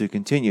evil to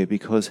continue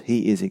because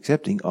he is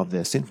accepting of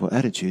their sinful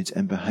attitudes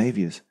and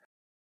behaviors.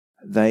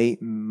 They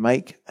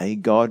make a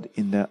God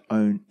in their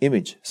own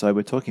image. So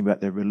we're talking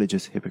about their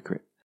religious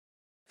hypocrite.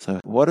 So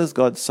what does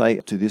God say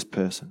to this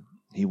person?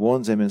 He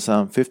warns them in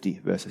Psalm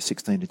 50, verses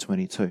 16 to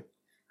 22.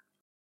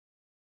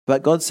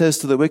 But God says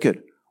to the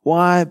wicked,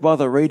 why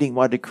bother reading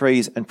my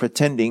decrees and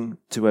pretending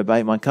to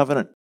obey my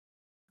covenant?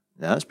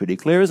 Now, it's pretty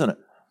clear, isn't it?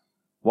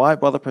 Why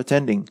bother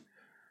pretending?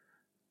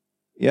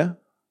 Yeah?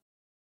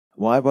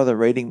 Why bother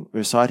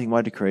reciting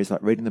my decrees,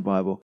 like reading the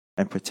Bible,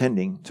 and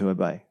pretending to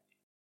obey?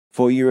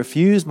 For you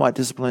refuse my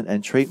discipline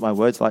and treat my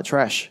words like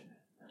trash.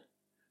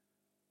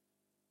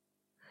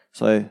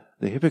 So,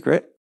 the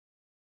hypocrite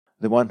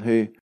the one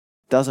who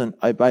doesn't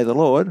obey the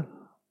Lord,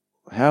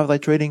 how are they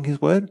treating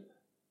his word?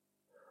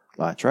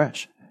 Like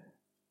trash.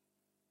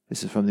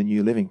 This is from the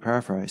New Living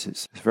Paraphrase.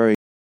 It's very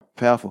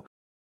powerful.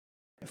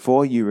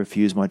 For you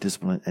refuse my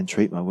discipline and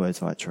treat my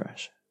words like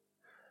trash.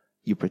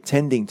 You're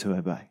pretending to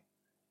obey,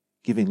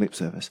 giving lip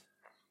service.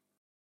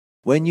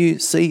 When you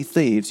see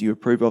thieves, you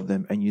approve of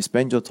them, and you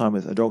spend your time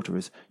with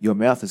adulterers. Your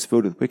mouth is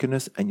filled with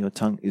wickedness, and your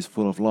tongue is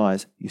full of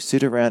lies. You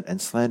sit around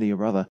and slander your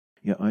brother,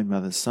 your own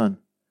mother's son.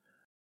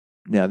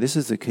 Now, this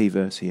is the key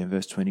verse here,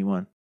 verse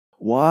 21.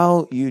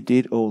 While you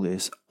did all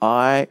this,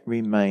 I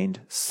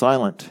remained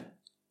silent,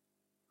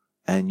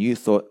 and you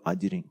thought I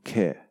didn't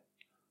care.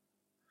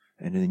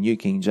 And in the New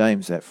King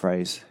James, that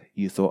phrase,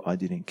 you thought I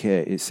didn't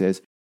care, it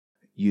says,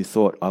 you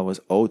thought I was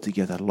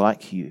altogether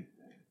like you.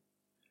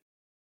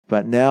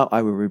 But now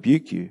I will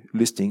rebuke you,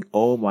 listing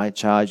all my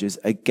charges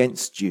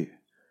against you.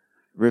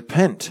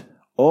 Repent,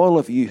 all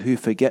of you who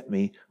forget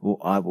me, or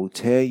I will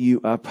tear you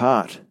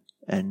apart,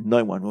 and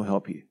no one will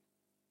help you.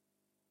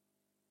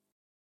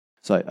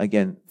 So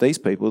again, these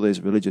people,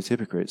 these religious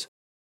hypocrites,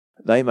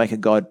 they make a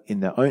God in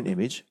their own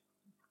image.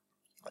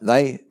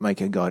 They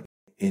make a God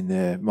in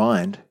their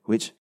mind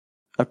which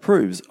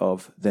approves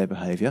of their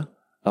behavior,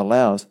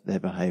 allows their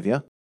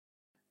behavior,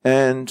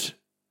 and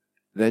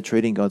they're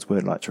treating God's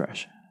word like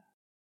trash.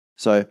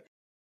 So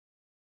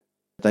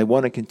they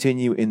want to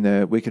continue in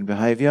their wicked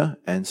behavior,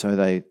 and so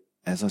they,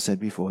 as I said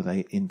before,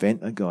 they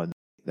invent a God.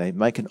 They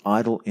make an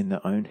idol in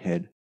their own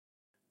head,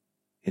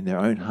 in their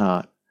own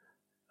heart,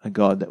 a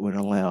God that would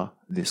allow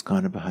this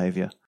kind of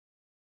behavior.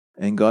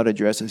 And God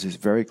addresses this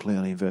very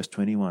clearly in verse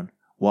 21.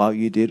 While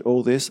you did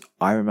all this,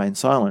 I remained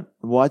silent.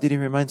 Why did he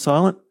remain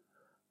silent?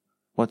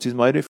 What's his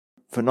motive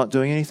for not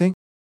doing anything?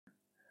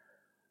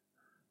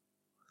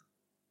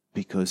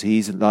 Because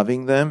he's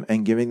loving them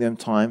and giving them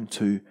time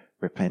to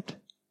repent.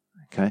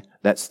 Okay,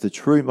 that's the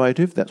true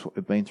motive. That's what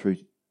we've been through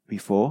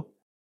before,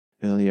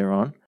 earlier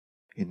on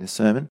in the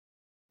sermon.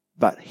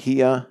 But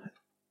here,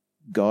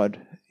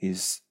 God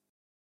is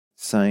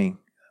saying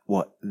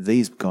what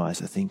these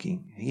guys are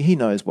thinking. He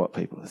knows what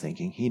people are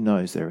thinking. He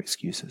knows their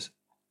excuses.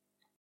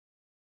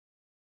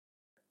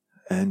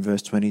 And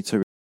verse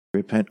 22,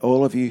 repent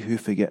all of you who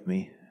forget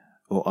me,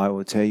 or I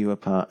will tear you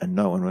apart and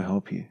no one will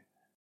help you.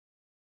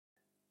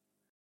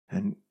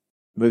 And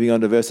moving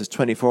on to verses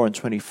 24 and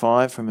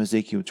 25 from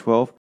Ezekiel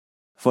 12.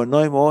 For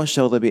no more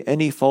shall there be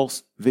any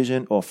false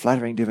vision or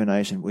flattering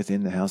divination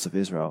within the house of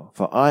Israel.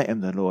 For I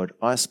am the Lord,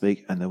 I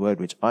speak, and the word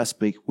which I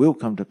speak will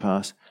come to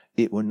pass.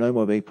 It will no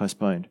more be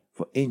postponed.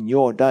 For in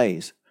your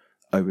days,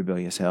 O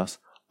rebellious house,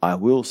 I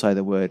will say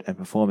the word and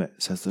perform it,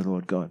 says the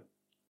Lord God.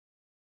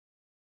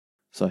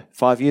 So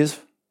 5 years,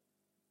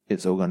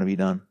 it's all going to be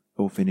done,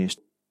 all finished.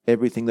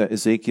 Everything that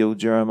Ezekiel,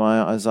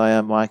 Jeremiah,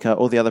 Isaiah, Micah,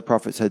 all the other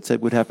prophets had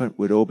said would happen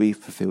would all be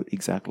fulfilled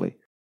exactly.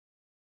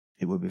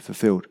 It would be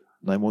fulfilled.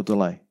 No more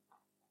delay.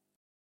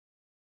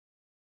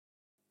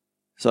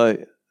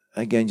 So,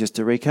 again, just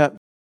to recap,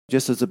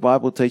 just as the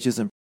Bible teachers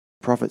and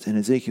prophets in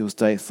Ezekiel's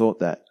day thought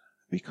that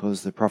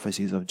because the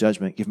prophecies of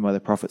judgment given by the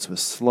prophets were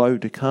slow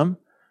to come,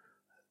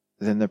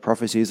 then the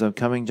prophecies of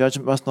coming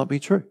judgment must not be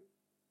true.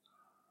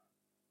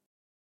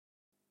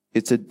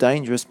 It's a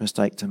dangerous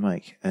mistake to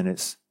make, and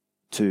it's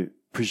to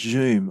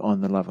presume on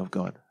the love of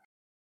God.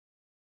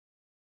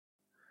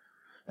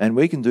 And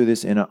we can do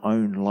this in our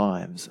own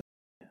lives.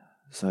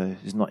 So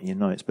it's not in your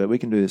notes, but we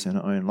can do this in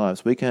our own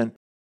lives. We can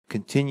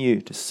continue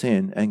to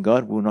sin, and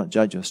God will not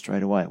judge us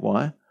straight away.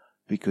 Why?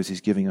 Because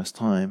He's giving us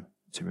time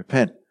to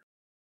repent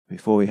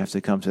before we have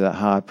to come to that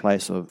hard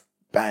place of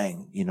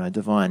bang,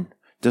 divine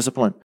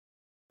discipline,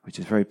 which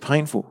is very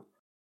painful.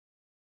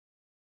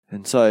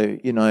 And so,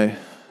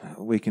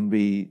 we can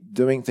be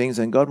doing things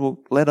and God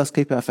will let us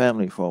keep our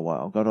family for a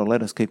while. God will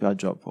let us keep our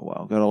job for a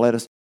while. God will let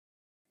us,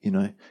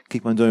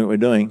 keep on doing what we're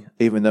doing,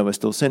 even though we're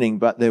still sinning.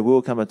 But there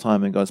will come a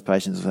time in God's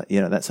patience is like,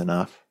 that's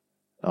enough.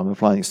 I'm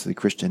applying this to the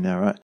Christian now,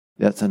 right?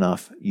 That's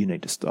enough. You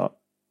need to stop.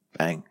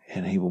 Bang.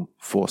 And He will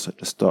force it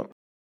to stop.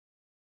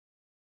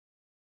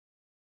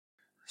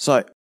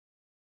 So,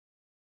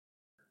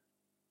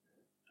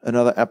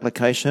 another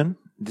application.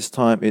 This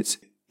time it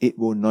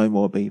will no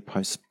more be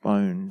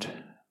postponed.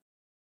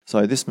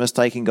 So this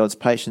mistaking God's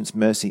patience,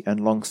 mercy, and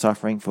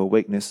long-suffering for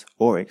weakness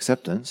or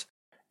acceptance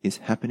is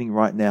happening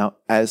right now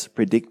as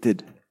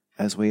predicted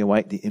as we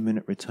await the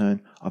imminent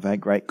return of our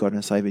great God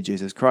and Saviour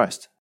Jesus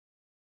Christ.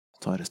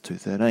 Titus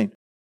 2:13.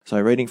 So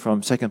reading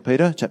from 2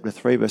 Peter chapter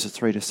 3, verses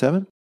 3 to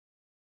 7.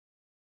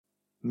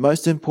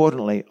 Most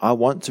importantly, I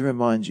want to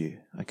remind you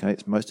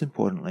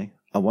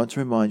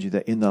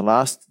that in the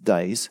last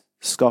days,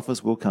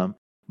 scoffers will come,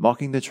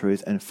 mocking the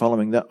truth and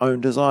following their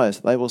own desires.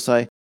 They will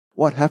say,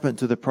 what happened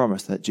to the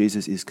promise that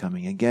Jesus is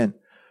coming again?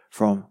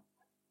 From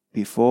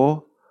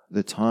before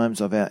the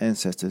times of our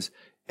ancestors,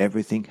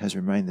 everything has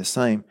remained the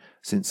same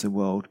since the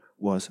world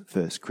was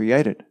first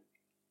created.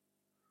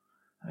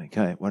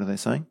 Okay, what are they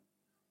saying?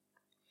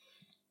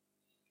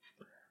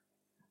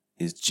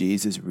 Is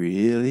Jesus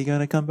really going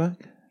to come back?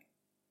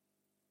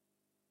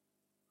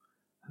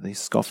 These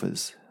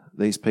scoffers,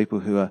 these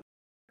people who are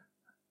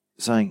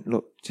saying,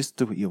 look, just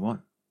do what you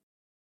want.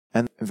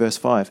 And in verse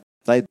 5,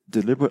 they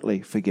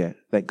deliberately forget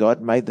that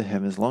God made the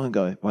heavens long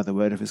ago by the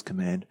word of his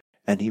command,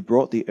 and he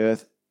brought the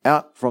earth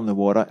out from the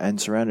water and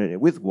surrounded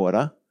it with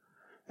water,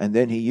 and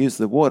then he used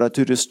the water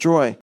to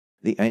destroy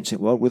the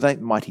ancient world with a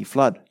mighty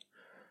flood.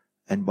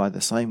 And by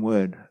the same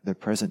word, the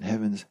present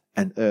heavens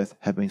and earth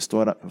have been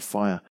stored up for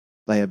fire.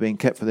 They are being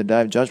kept for the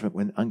day of judgment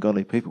when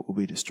ungodly people will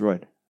be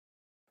destroyed.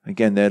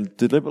 Again, they're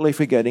deliberately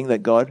forgetting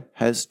that God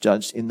has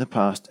judged in the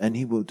past and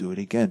he will do it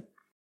again.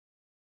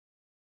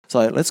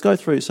 So let's go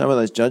through some of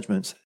those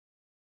judgments,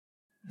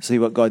 see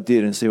what God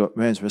did and see what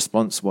man's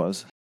response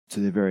was to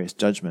the various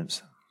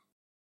judgments.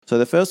 So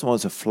the first one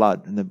was a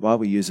flood, and the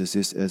Bible uses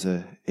this as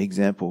an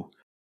example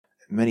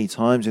many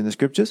times in the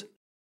scriptures.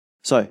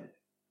 So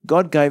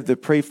God gave the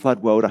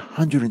pre-flood world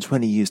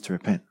 120 years to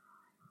repent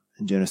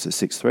in Genesis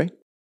 6:3.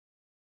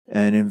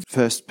 And in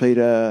 1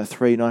 Peter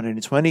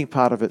 3:19-20,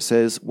 part of it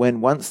says,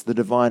 when once the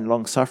divine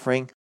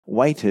long-suffering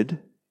waited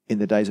in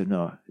the days of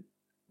Noah.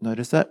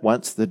 Notice that?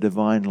 Once the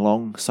divine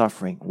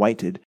long-suffering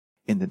waited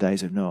in the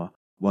days of Noah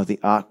while the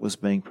ark was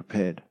being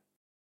prepared,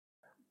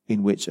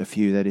 in which a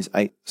few, that is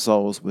 8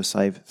 souls, were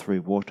saved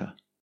through water.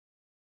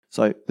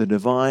 So the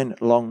divine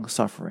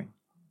long-suffering,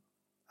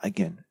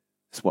 again,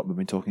 is what we've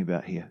been talking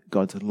about here.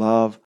 God's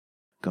love,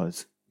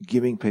 God's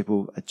giving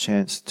people a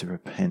chance to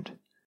repent.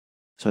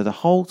 So the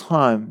whole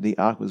time the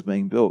ark was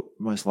being built,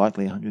 most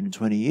likely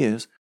 120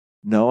 years,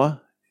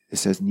 Noah, it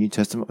says in the New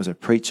Testament, was a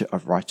preacher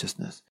of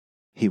righteousness.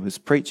 He was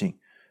preaching,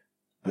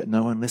 but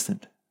no one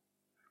listened.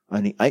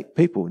 Only 8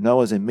 people,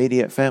 Noah's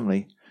immediate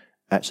family,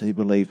 actually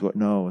believed what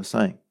Noah was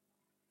saying.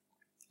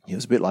 He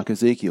was a bit like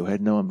Ezekiel,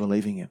 had no one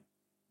believing him,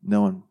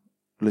 no one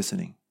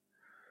listening.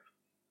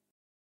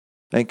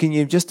 And can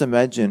you just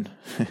imagine,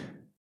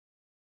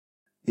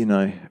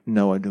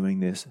 Noah doing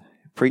this,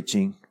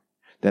 preaching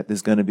that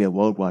there's going to be a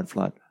worldwide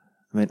flood?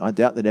 I mean, I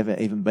doubt there'd ever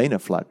even been a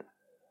flood.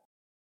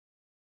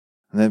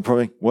 And then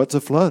probably, what's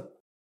a flood?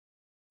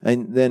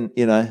 And then,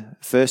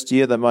 first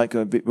year they might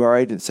go a bit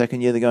worried. The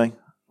second year they're going,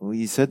 well,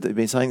 you said that you've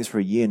been saying this for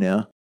a year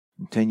now,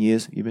 10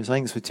 years. You've been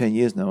saying this for 10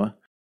 years, Noah.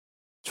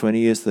 20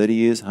 years, 30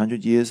 years,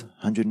 100 years,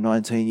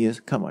 119 years.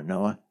 Come on,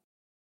 Noah.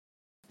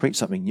 Preach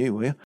something new,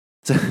 will you?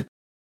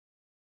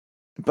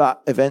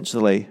 But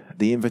eventually,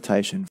 the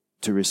invitation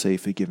to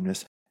receive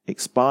forgiveness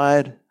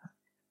expired.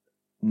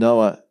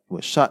 Noah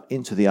was shut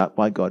into the ark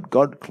by God.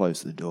 God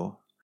closed the door.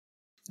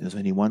 There was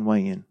only one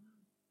way in.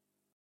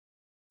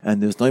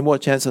 And there was no more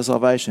chance of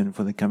salvation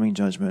for the coming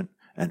judgment,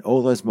 and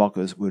all those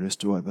mockers were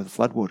destroyed by the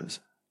floodwaters.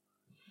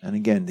 And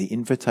again, the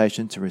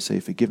invitation to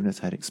receive forgiveness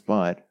had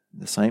expired.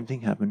 The same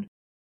thing happened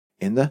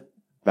in the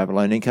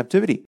Babylonian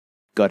captivity.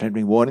 God had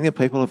been warning the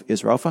people of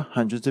Israel for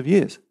hundreds of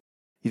years.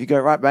 If you go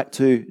right back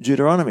to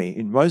Deuteronomy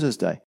in Moses'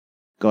 day,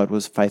 God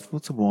was faithful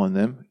to warn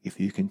them, if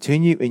you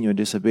continue in your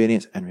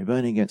disobedience and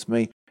rebellion against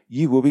me,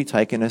 you will be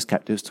taken as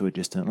captives to a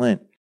distant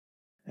land.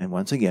 And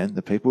once again,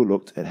 the people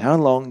looked at how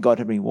long God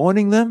had been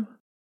warning them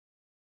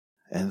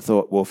and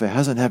thought, well, if it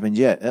hasn't happened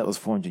yet, that was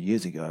 400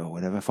 years ago or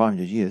whatever,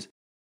 500 years.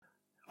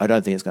 I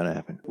don't think it's going to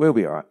happen. We'll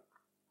be all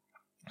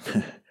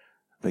right.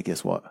 But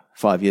guess what?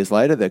 5 years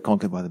later, they're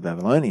conquered by the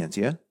Babylonians,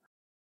 yeah?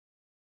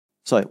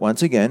 So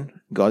once again,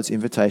 God's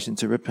invitation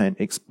to repent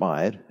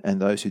expired,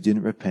 and those who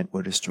didn't repent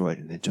were destroyed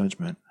in their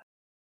judgment.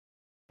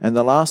 And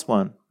the last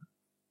one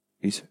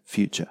is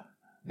future,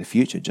 the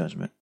future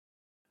judgment,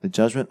 the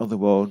judgment of the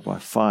world by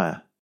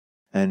fire.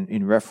 And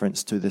in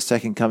reference to the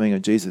second coming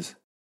of Jesus,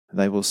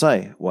 they will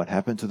say, what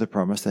happened to the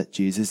promise that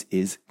Jesus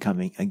is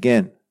coming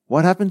again?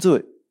 What happened to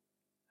it?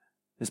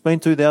 It's been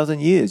 2,000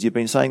 years. You've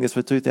been saying this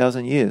for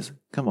 2,000 years.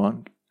 Come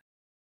on.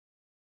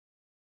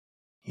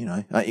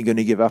 Aren't you going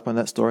to give up on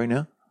that story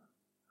now?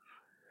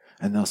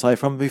 And they'll say,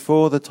 from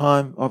before the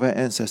time of our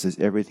ancestors,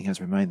 everything has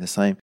remained the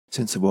same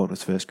since the world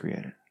was first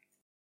created.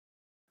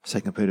 2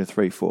 Peter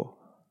 3:4.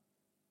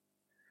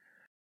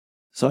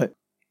 So,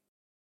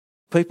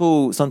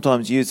 people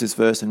sometimes use this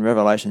verse in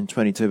Revelation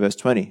 22 verse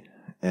 20,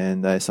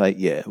 and they say,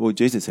 yeah, well,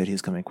 Jesus said he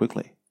was coming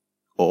quickly.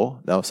 Or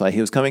they'll say he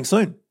was coming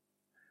soon.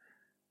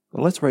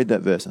 Well, let's read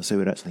that verse and see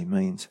what it actually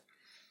means.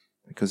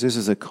 Because this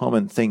is a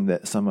common thing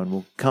that someone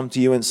will come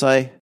to you and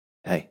say,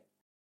 hey,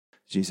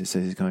 Jesus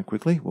says he's coming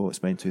quickly. Well, it's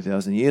been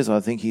 2,000 years. I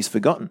think he's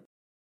forgotten.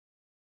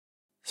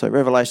 So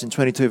Revelation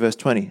 22 verse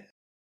 20.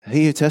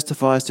 He who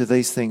testifies to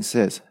these things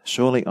says,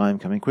 surely I am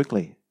coming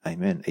quickly.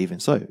 Amen. Even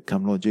so,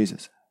 come Lord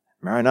Jesus.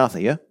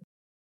 Maranatha, yeah?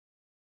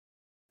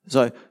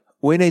 So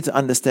we need to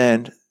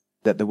understand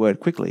that the word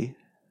quickly,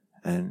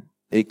 and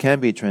it can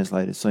be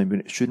translated soon, but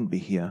it shouldn't be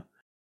here.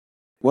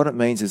 What it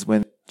means is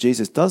when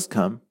Jesus does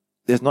come,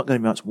 there's not going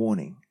to be much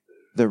warning.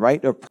 The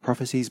rate of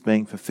prophecies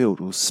being fulfilled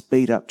will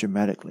speed up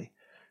dramatically.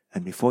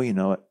 And before you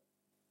know it,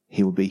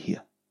 he will be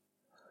here.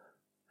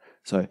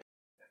 So,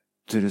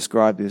 to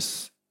describe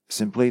this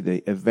simply,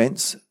 the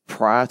events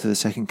prior to the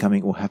second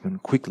coming will happen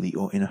quickly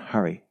or in a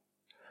hurry.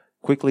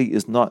 Quickly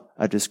is not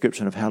a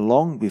description of how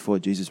long before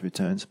Jesus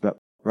returns, but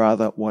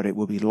rather what it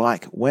will be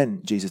like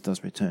when Jesus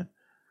does return.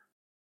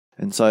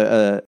 And so,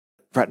 a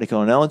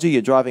practical analogy,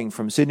 you're driving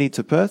from Sydney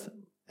to Perth,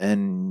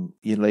 and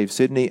you leave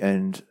Sydney,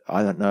 and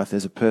I don't know if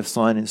there's a Perth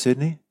sign in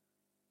Sydney.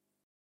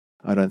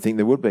 I don't think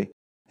there would be.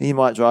 You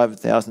might drive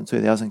 1,000,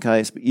 2,000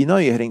 k's, but you know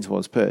you're heading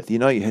towards Perth. You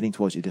know you're heading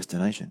towards your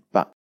destination,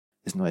 but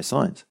there's no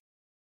signs.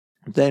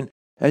 Then,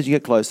 as you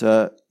get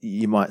closer,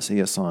 you might see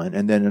a sign,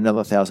 and then another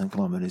 1,000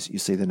 kilometres, you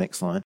see the next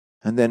sign,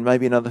 and then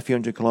maybe another few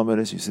hundred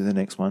kilometres, you see the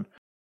next one,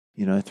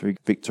 through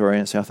Victoria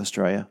and South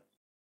Australia.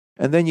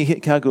 And then you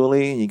hit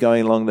Kalgoorlie, and you're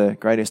going along the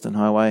Great Eastern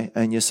Highway,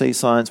 and you see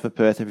signs for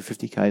Perth every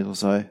 50 k's or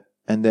so,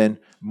 and then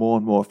more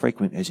and more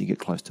frequent as you get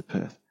close to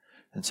Perth.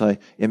 And so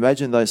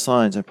imagine those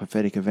signs are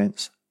prophetic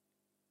events.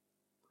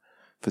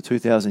 For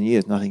 2,000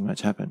 years, nothing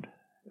much happened.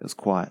 It was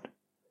quiet.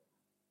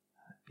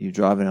 You're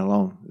driving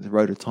along the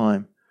road of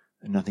time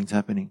and nothing's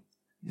happening.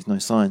 There's no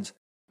signs.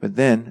 But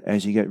then,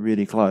 as you get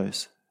really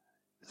close,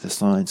 the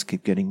signs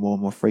keep getting more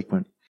and more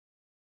frequent.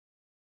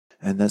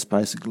 And that's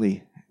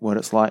basically what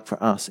it's like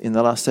for us. In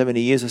the last 70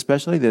 years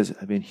especially, there's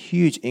been a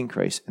huge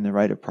increase in the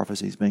rate of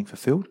prophecies being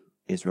fulfilled.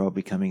 Israel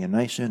becoming a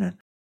nation and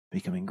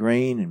becoming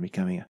green and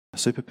becoming a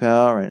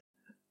superpower and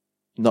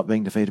not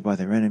being defeated by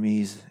their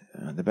enemies,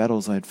 the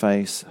battles they'd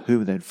face,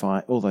 who they'd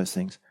fight, all those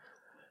things.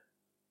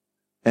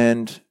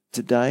 And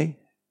today,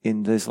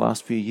 in these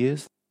last few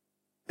years,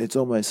 it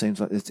almost seems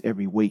like it's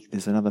every week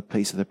there's another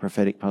piece of the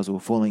prophetic puzzle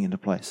falling into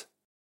place.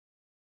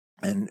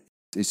 And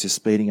it's just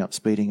speeding up.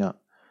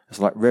 It's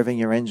like revving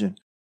your engine.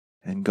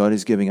 And God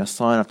is giving us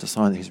sign after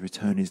sign that his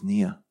return is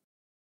near.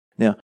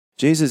 Now,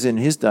 Jesus in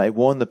his day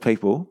warned the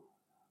people,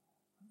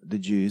 the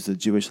Jews, the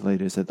Jewish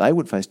leaders, that they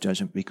would face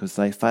judgment because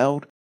they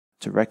failed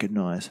to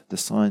recognize the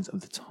signs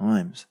of the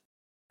times.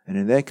 And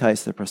in their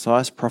case, the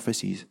precise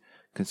prophecies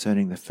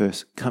concerning the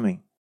first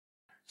coming.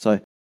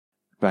 So,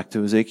 back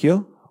to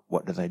Ezekiel,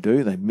 what did they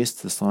do? They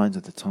missed the signs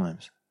of the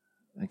times.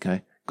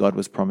 Okay, God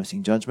was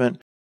promising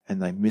judgment,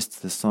 and they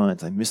missed the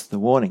signs. They missed the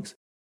warnings.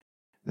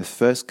 The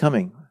first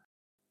coming,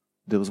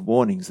 there was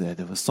warnings there.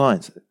 There were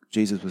signs that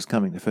Jesus was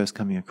coming, the first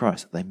coming of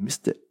Christ. They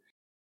missed it.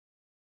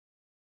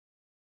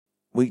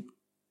 We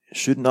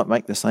should not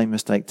make the same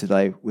mistake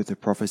today with the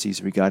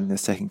prophecies regarding the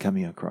second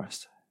coming of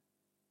Christ.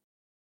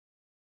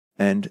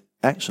 And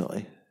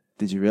actually,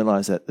 did you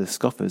realize that the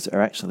scoffers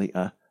are actually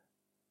a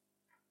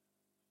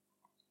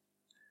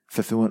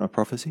fulfillment of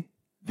prophecy?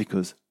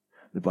 Because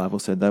the Bible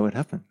said they would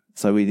happen.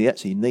 So we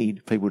actually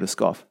need people to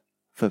scoff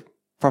for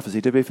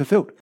prophecy to be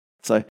fulfilled.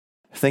 So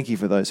thank you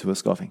for those who are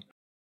scoffing,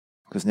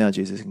 because now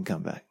Jesus can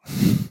come back.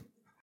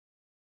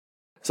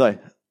 So,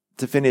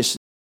 to finish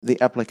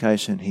the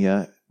application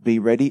here, be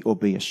ready or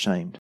be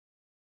ashamed.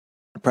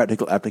 A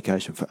practical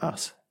application for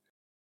us.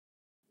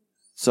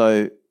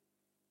 So,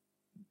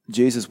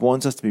 Jesus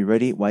warns us to be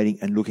ready, waiting,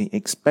 and looking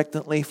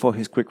expectantly for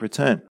his quick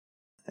return.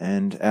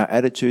 And our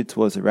attitude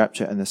towards the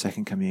rapture and the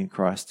second coming of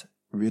Christ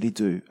really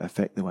do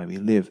affect the way we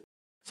live.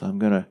 So I'm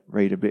going to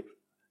read a bit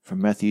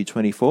from Matthew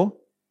 24,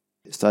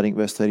 starting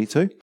verse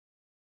 32.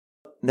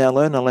 Now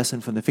learn a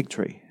lesson from the fig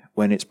tree.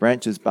 When its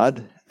branches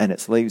bud and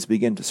its leaves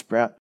begin to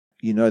sprout,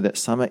 you know that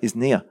summer is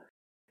near.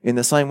 In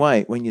the same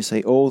way, when you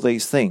see all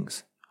these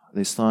things,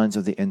 these signs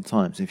of the end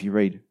times, if you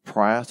read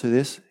prior to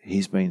this,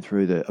 he's been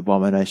through the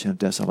abomination of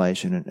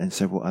desolation and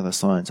several other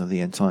signs of the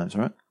end times,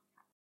 right?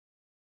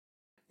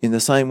 In the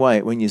same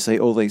way, when you see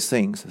all these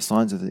things, the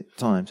signs of the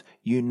times,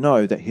 you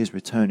know that his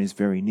return is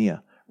very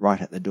near,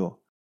 right at the door.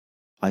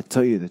 I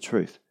tell you the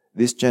truth,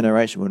 this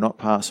generation will not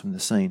pass from the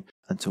scene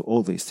until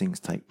all these things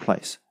take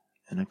place.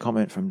 And a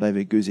comment from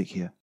David Guzik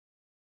here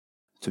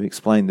to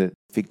explain the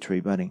fig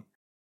tree budding.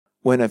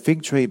 When a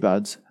fig tree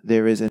buds,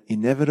 there is an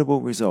inevitable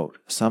result.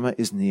 Summer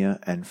is near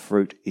and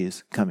fruit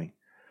is coming.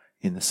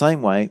 In the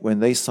same way,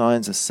 when these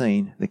signs are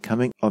seen, the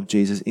coming of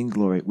Jesus in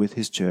glory with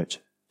his church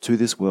to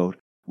this world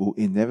will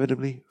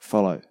inevitably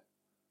follow.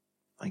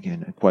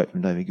 Again, a quote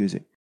from David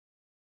Guzik.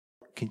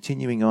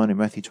 Continuing on in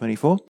Matthew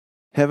 24,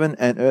 heaven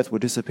and earth will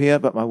disappear,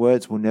 but my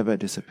words will never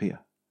disappear.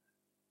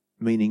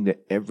 Meaning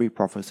that every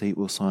prophecy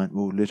will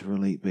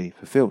literally be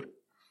fulfilled.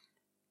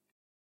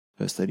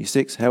 Verse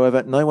 36,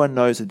 however, no one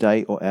knows a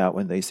day or hour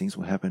when these things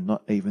will happen,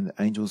 not even the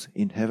angels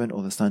in heaven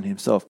or the Son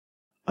himself.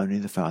 Only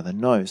the Father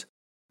knows.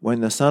 When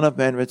the Son of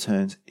Man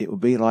returns, it will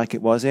be like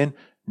it was in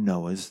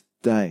Noah's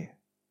day.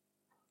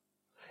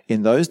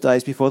 In those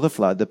days before the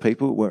flood, the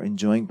people were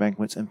enjoying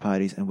banquets and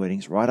parties and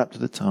weddings right up to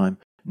the time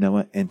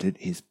Noah entered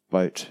his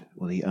boat,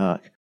 or the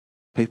ark.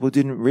 People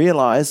didn't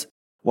realize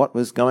what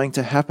was going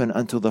to happen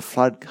until the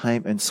flood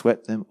came and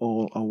swept them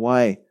all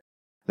away.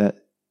 That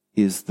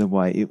is the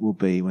way it will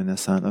be when the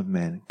Son of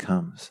Man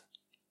comes.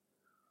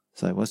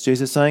 So what's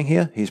Jesus saying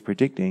here? He's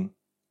predicting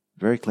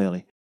very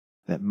clearly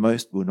that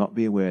most will not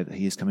be aware that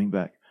he is coming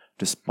back,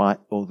 despite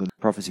all the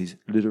prophecies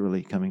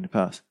literally coming to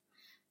pass.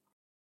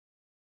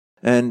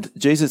 And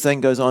Jesus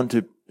then goes on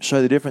to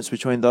show the difference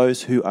between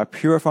those who are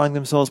purifying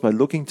themselves by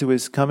looking to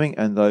his coming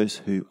and those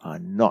who are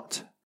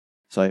not.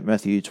 So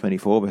Matthew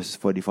 24 verses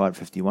 45 to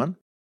 51,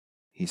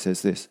 he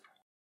says this,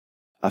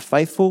 a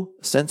faithful,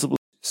 sensible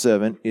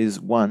servant is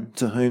one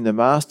to whom the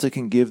master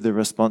can give the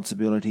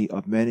responsibility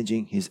of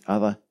managing his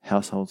other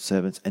household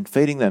servants and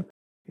feeding them.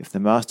 If the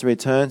master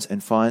returns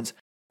and finds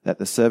that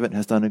the servant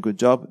has done a good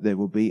job, there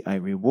will be a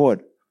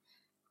reward.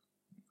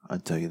 I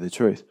tell you the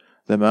truth.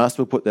 The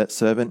master will put that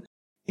servant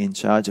in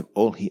charge of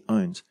all he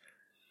owns.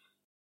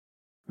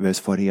 Verse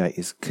 48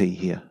 is key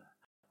here.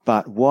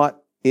 But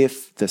what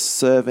if the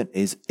servant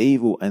is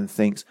evil and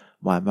thinks,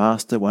 my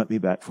master won't be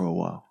back for a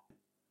while?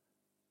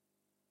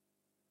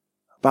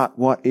 But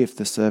what if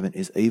the servant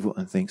is evil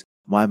and thinks,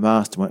 my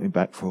master won't be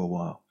back for a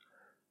while?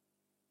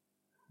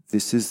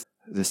 This is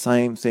the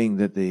same thing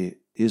that the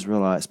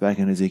Israelites back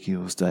in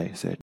Ezekiel's day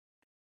said.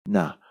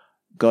 Nah,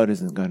 God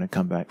isn't going to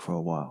come back for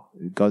a while.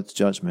 God's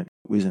judgment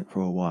isn't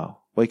for a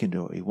while. We can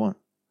do what we want.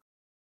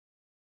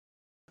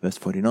 Verse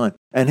 49.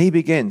 And he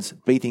begins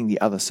beating the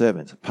other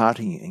servants,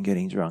 partying and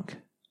getting drunk.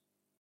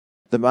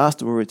 The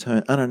master will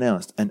return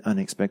unannounced and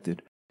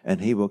unexpected,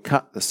 and he will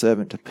cut the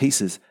servant to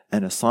pieces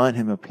and assign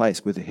him a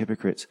place with the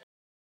hypocrites.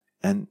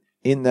 And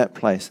in that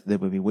place there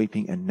will be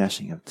weeping and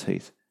gnashing of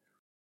teeth.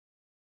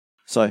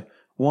 So,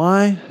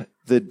 why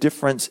the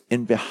difference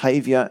in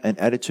behavior and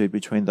attitude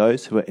between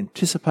those who are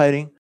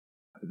anticipating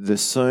the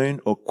soon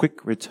or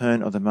quick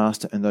return of the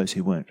master and those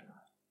who weren't?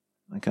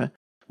 Okay,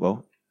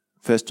 well,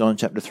 1 John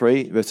chapter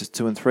 3, verses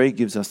 2 and 3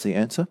 gives us the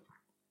answer.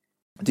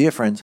 Dear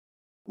friends,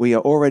 we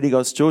are already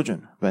God's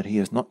children, but he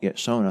has not yet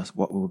shown us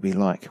what we will be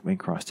like when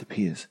Christ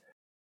appears.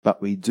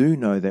 But we do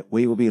know that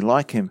we will be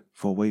like him,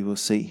 for we will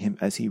see him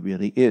as he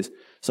really is.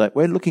 So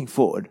we're looking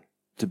forward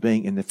to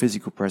being in the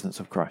physical presence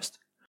of Christ.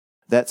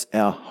 That's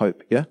our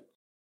hope, yeah?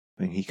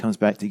 When he comes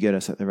back to get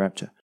us at the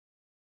rapture.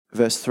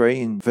 Verse 3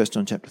 in 1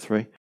 John chapter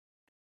 3.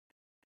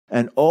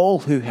 And all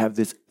who have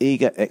this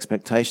eager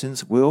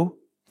expectations will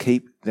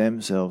keep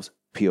themselves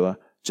pure,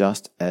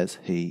 just as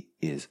he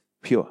is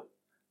pure.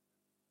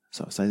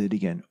 So I'll say that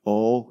again.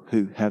 All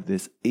who have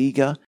this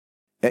eager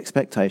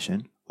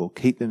expectation will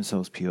keep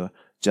themselves pure,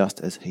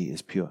 just as he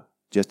is pure,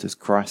 just as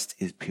Christ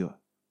is pure.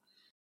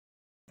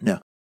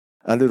 Now,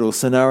 a little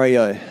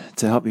scenario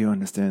to help you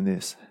understand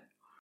this.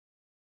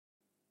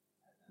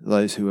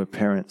 Those who are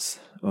parents,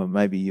 or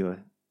maybe you're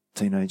a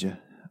teenager,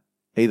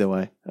 either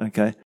way,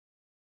 okay?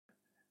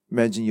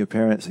 Imagine you're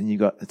parents and you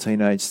got a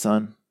teenage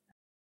son,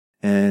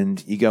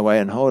 and you go away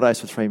on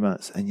holidays for 3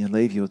 months, and you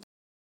leave your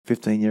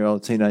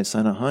 15-year-old teenage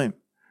son at home.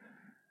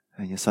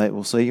 And you say,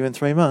 we'll see you in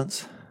 3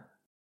 months.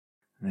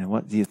 Now,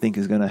 what do you think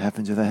is going to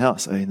happen to the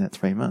house in that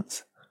 3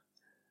 months?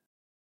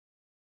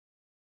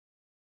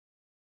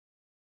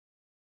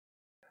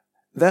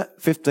 That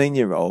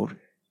 15-year-old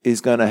is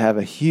going to have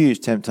a huge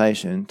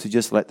temptation to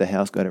just let the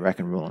house go to rack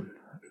and ruin.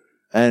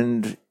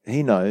 And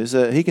he knows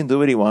that he can do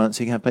what he wants,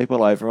 he can have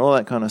people over, all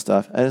that kind of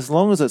stuff. And as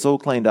long as it's all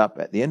cleaned up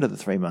at the end of the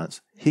 3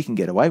 months, he can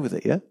get away with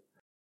it, yeah?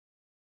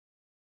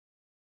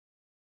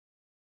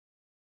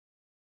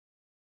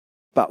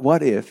 But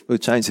what if, we'll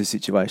change the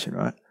situation,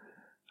 right?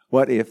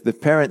 What if the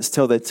parents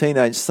tell their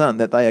teenage son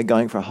that they are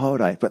going for a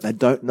holiday, but they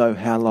don't know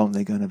how long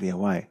they're going to be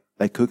away?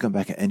 They could come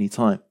back at any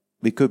time.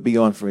 We could be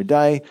gone for a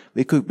day.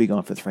 We could be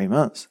gone for 3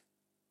 months.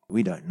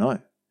 We don't know.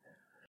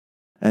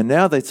 And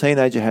now the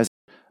teenager has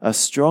a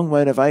strong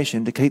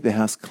motivation to keep the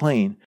house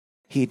clean.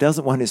 He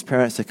doesn't want his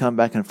parents to come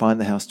back and find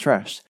the house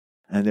trashed,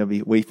 and there'll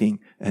be weeping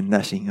and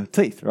gnashing of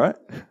teeth, right?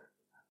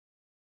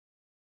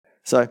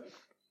 So,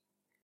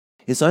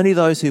 it's only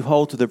those who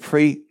hold to the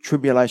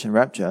pre-tribulation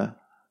rapture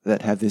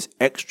that have this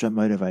extra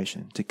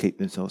motivation to keep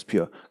themselves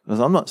pure. Because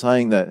I'm not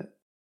saying that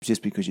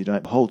just because you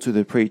don't hold to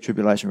the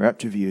pre-tribulation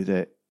rapture view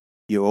that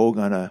you're all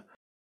going to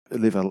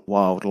live a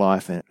wild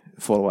life and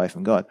fall away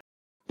from God.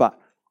 But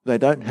they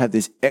don't have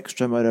this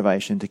extra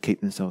motivation to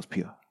keep themselves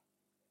pure.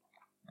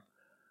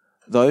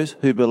 Those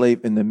who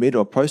believe in the mid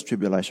or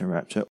post-tribulation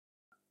rapture,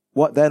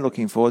 what they're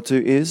looking forward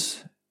to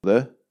is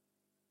the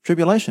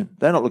tribulation.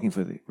 They're not looking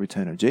for the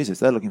return of Jesus.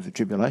 They're looking for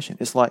tribulation.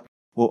 It's like,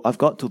 well, I've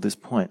got to this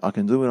point. I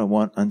can do what I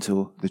want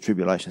until the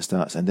tribulation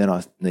starts, and then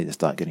I need to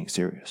start getting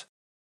serious.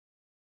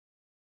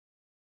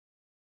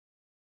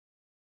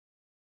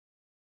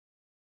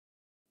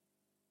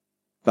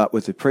 But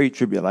with the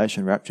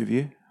pre-tribulation rapture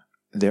view,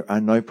 there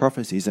are no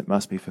prophecies that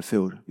must be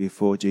fulfilled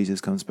before Jesus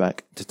comes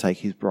back to take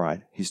his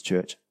bride, his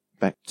church,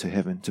 back to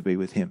heaven to be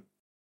with him.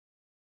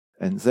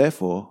 And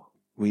therefore,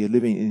 we are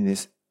living in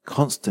this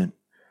constant,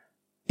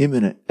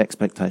 imminent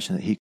expectation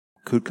that he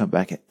could come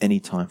back at any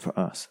time for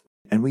us.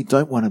 And we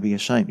don't want to be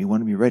ashamed. We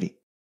want to be ready.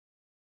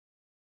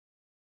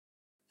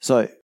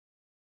 So,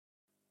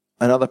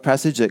 another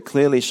passage that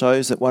clearly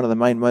shows that one of the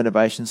main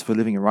motivations for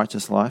living a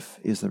righteous life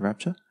is the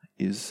rapture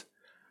is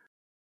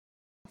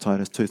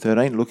Titus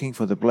 2:13, looking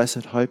for the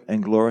blessed hope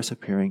and glorious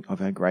appearing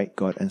of our great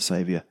God and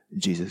Saviour,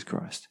 Jesus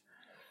Christ.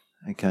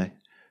 Okay.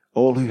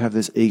 All who have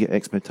this eager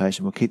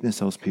expectation will keep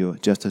themselves pure,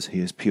 just as he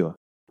is pure.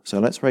 So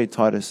let's read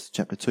Titus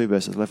chapter 2,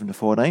 verses 11 to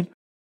 14.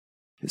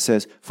 It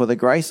says, for the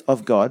grace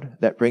of God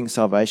that brings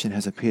salvation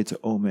has appeared to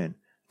all men,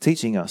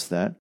 teaching us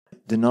that,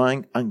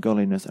 denying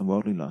ungodliness and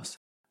worldly lust,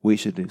 we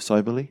should live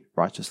soberly,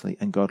 righteously,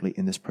 and godly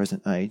in this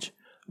present age.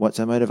 What's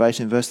our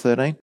motivation? Verse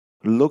 13,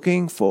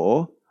 looking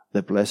for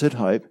the blessed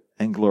hope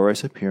and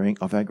glorious appearing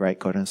of our great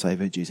God and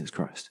Saviour, Jesus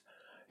Christ,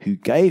 who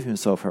gave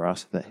himself for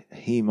us that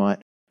he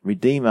might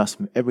redeem us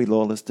from every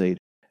lawless deed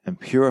and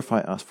purify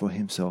us for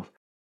himself,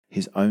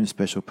 his own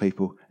special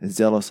people,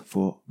 zealous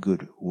for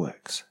good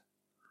works.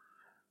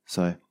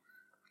 So,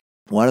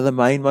 one of the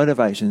main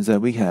motivations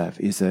that we have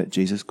is that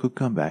Jesus could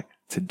come back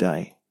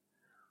today.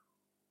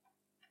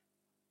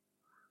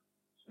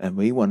 And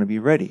we want to be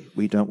ready.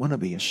 We don't want to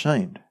be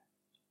ashamed.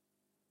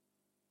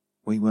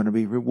 We want to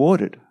be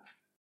rewarded.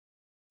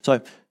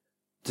 So,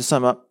 to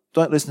sum up,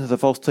 don't listen to the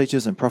false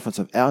teachers and prophets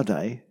of our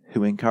day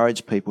who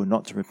encourage people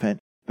not to repent,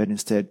 but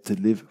instead to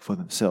live for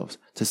themselves,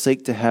 to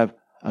seek to have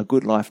a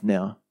good life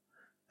now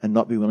and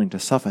not be willing to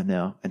suffer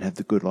now and have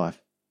the good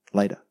life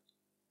later,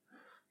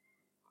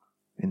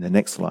 in the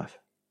next life.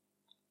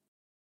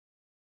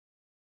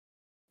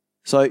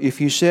 So if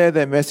you share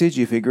their message,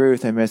 if you agree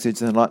with their message,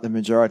 then like the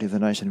majority of the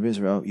nation of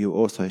Israel, you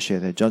also share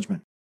their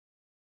judgment.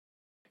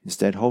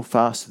 Instead, hold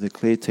fast to the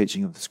clear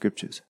teaching of the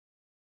Scriptures.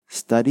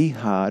 Study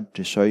hard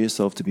to show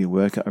yourself to be a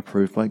worker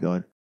approved by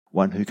God,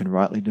 one who can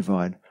rightly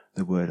divide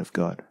the word of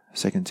God.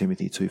 2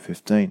 Timothy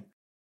 2:15.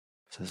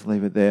 So let's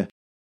leave it there.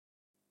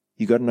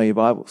 You've got to know your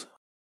Bibles.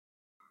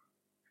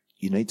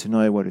 You need to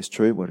know what is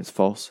true, what is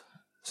false,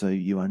 so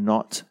you are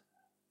not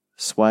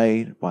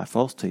swayed by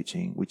false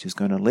teaching, which is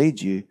going to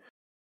lead you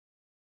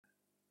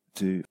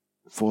to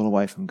fall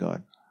away from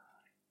God.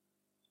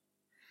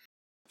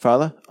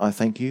 Father, I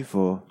thank you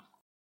for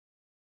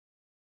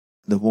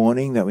the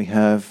warning that we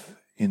have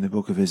in the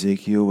book of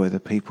Ezekiel, where the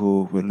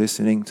people were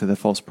listening to the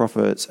false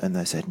prophets and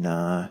they said,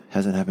 nah,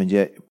 hasn't happened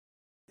yet.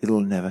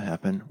 It'll never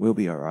happen. We'll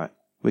be all right.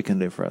 We can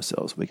live for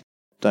ourselves. We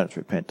don't have to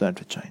repent, don't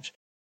have to change.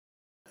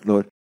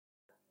 Lord,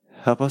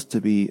 help us to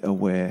be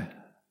aware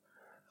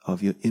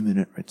of your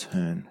imminent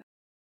return.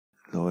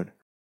 Lord,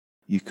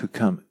 you could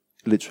come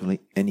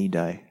literally any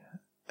day.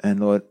 And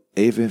Lord,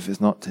 even if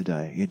it's not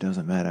today, it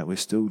doesn't matter. We're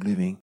still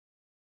living,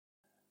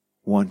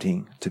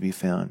 wanting to be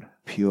found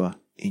pure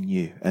in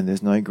you. And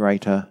there's no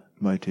greater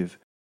motive,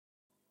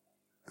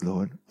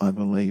 Lord, I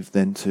believe,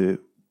 than to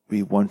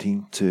be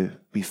wanting to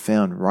be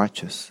found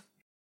righteous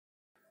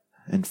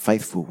and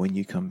faithful when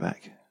you come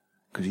back,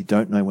 because you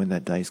don't know when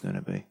that day is going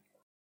to be.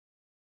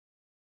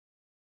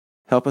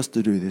 Help us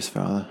to do this,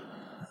 Father,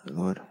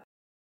 Lord.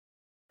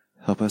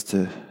 Help us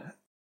to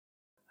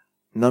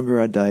number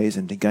our days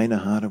and to gain a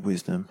heart of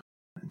wisdom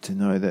and to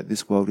know that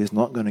this world is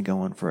not going to go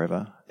on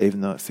forever,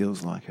 even though it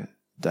feels like it,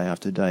 day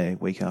after day,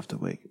 week after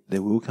week.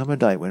 There will come a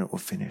day when it will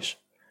finish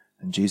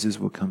and Jesus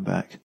will come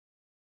back.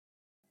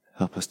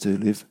 Help us to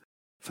live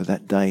for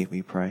that day,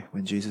 we pray,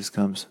 when Jesus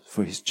comes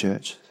for his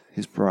church,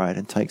 his bride,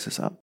 and takes us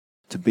up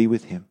to be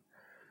with him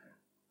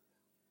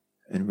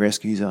and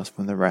rescues us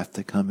from the wrath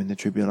to come in the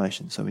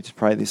tribulation. So we just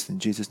pray this in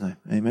Jesus' name.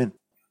 Amen.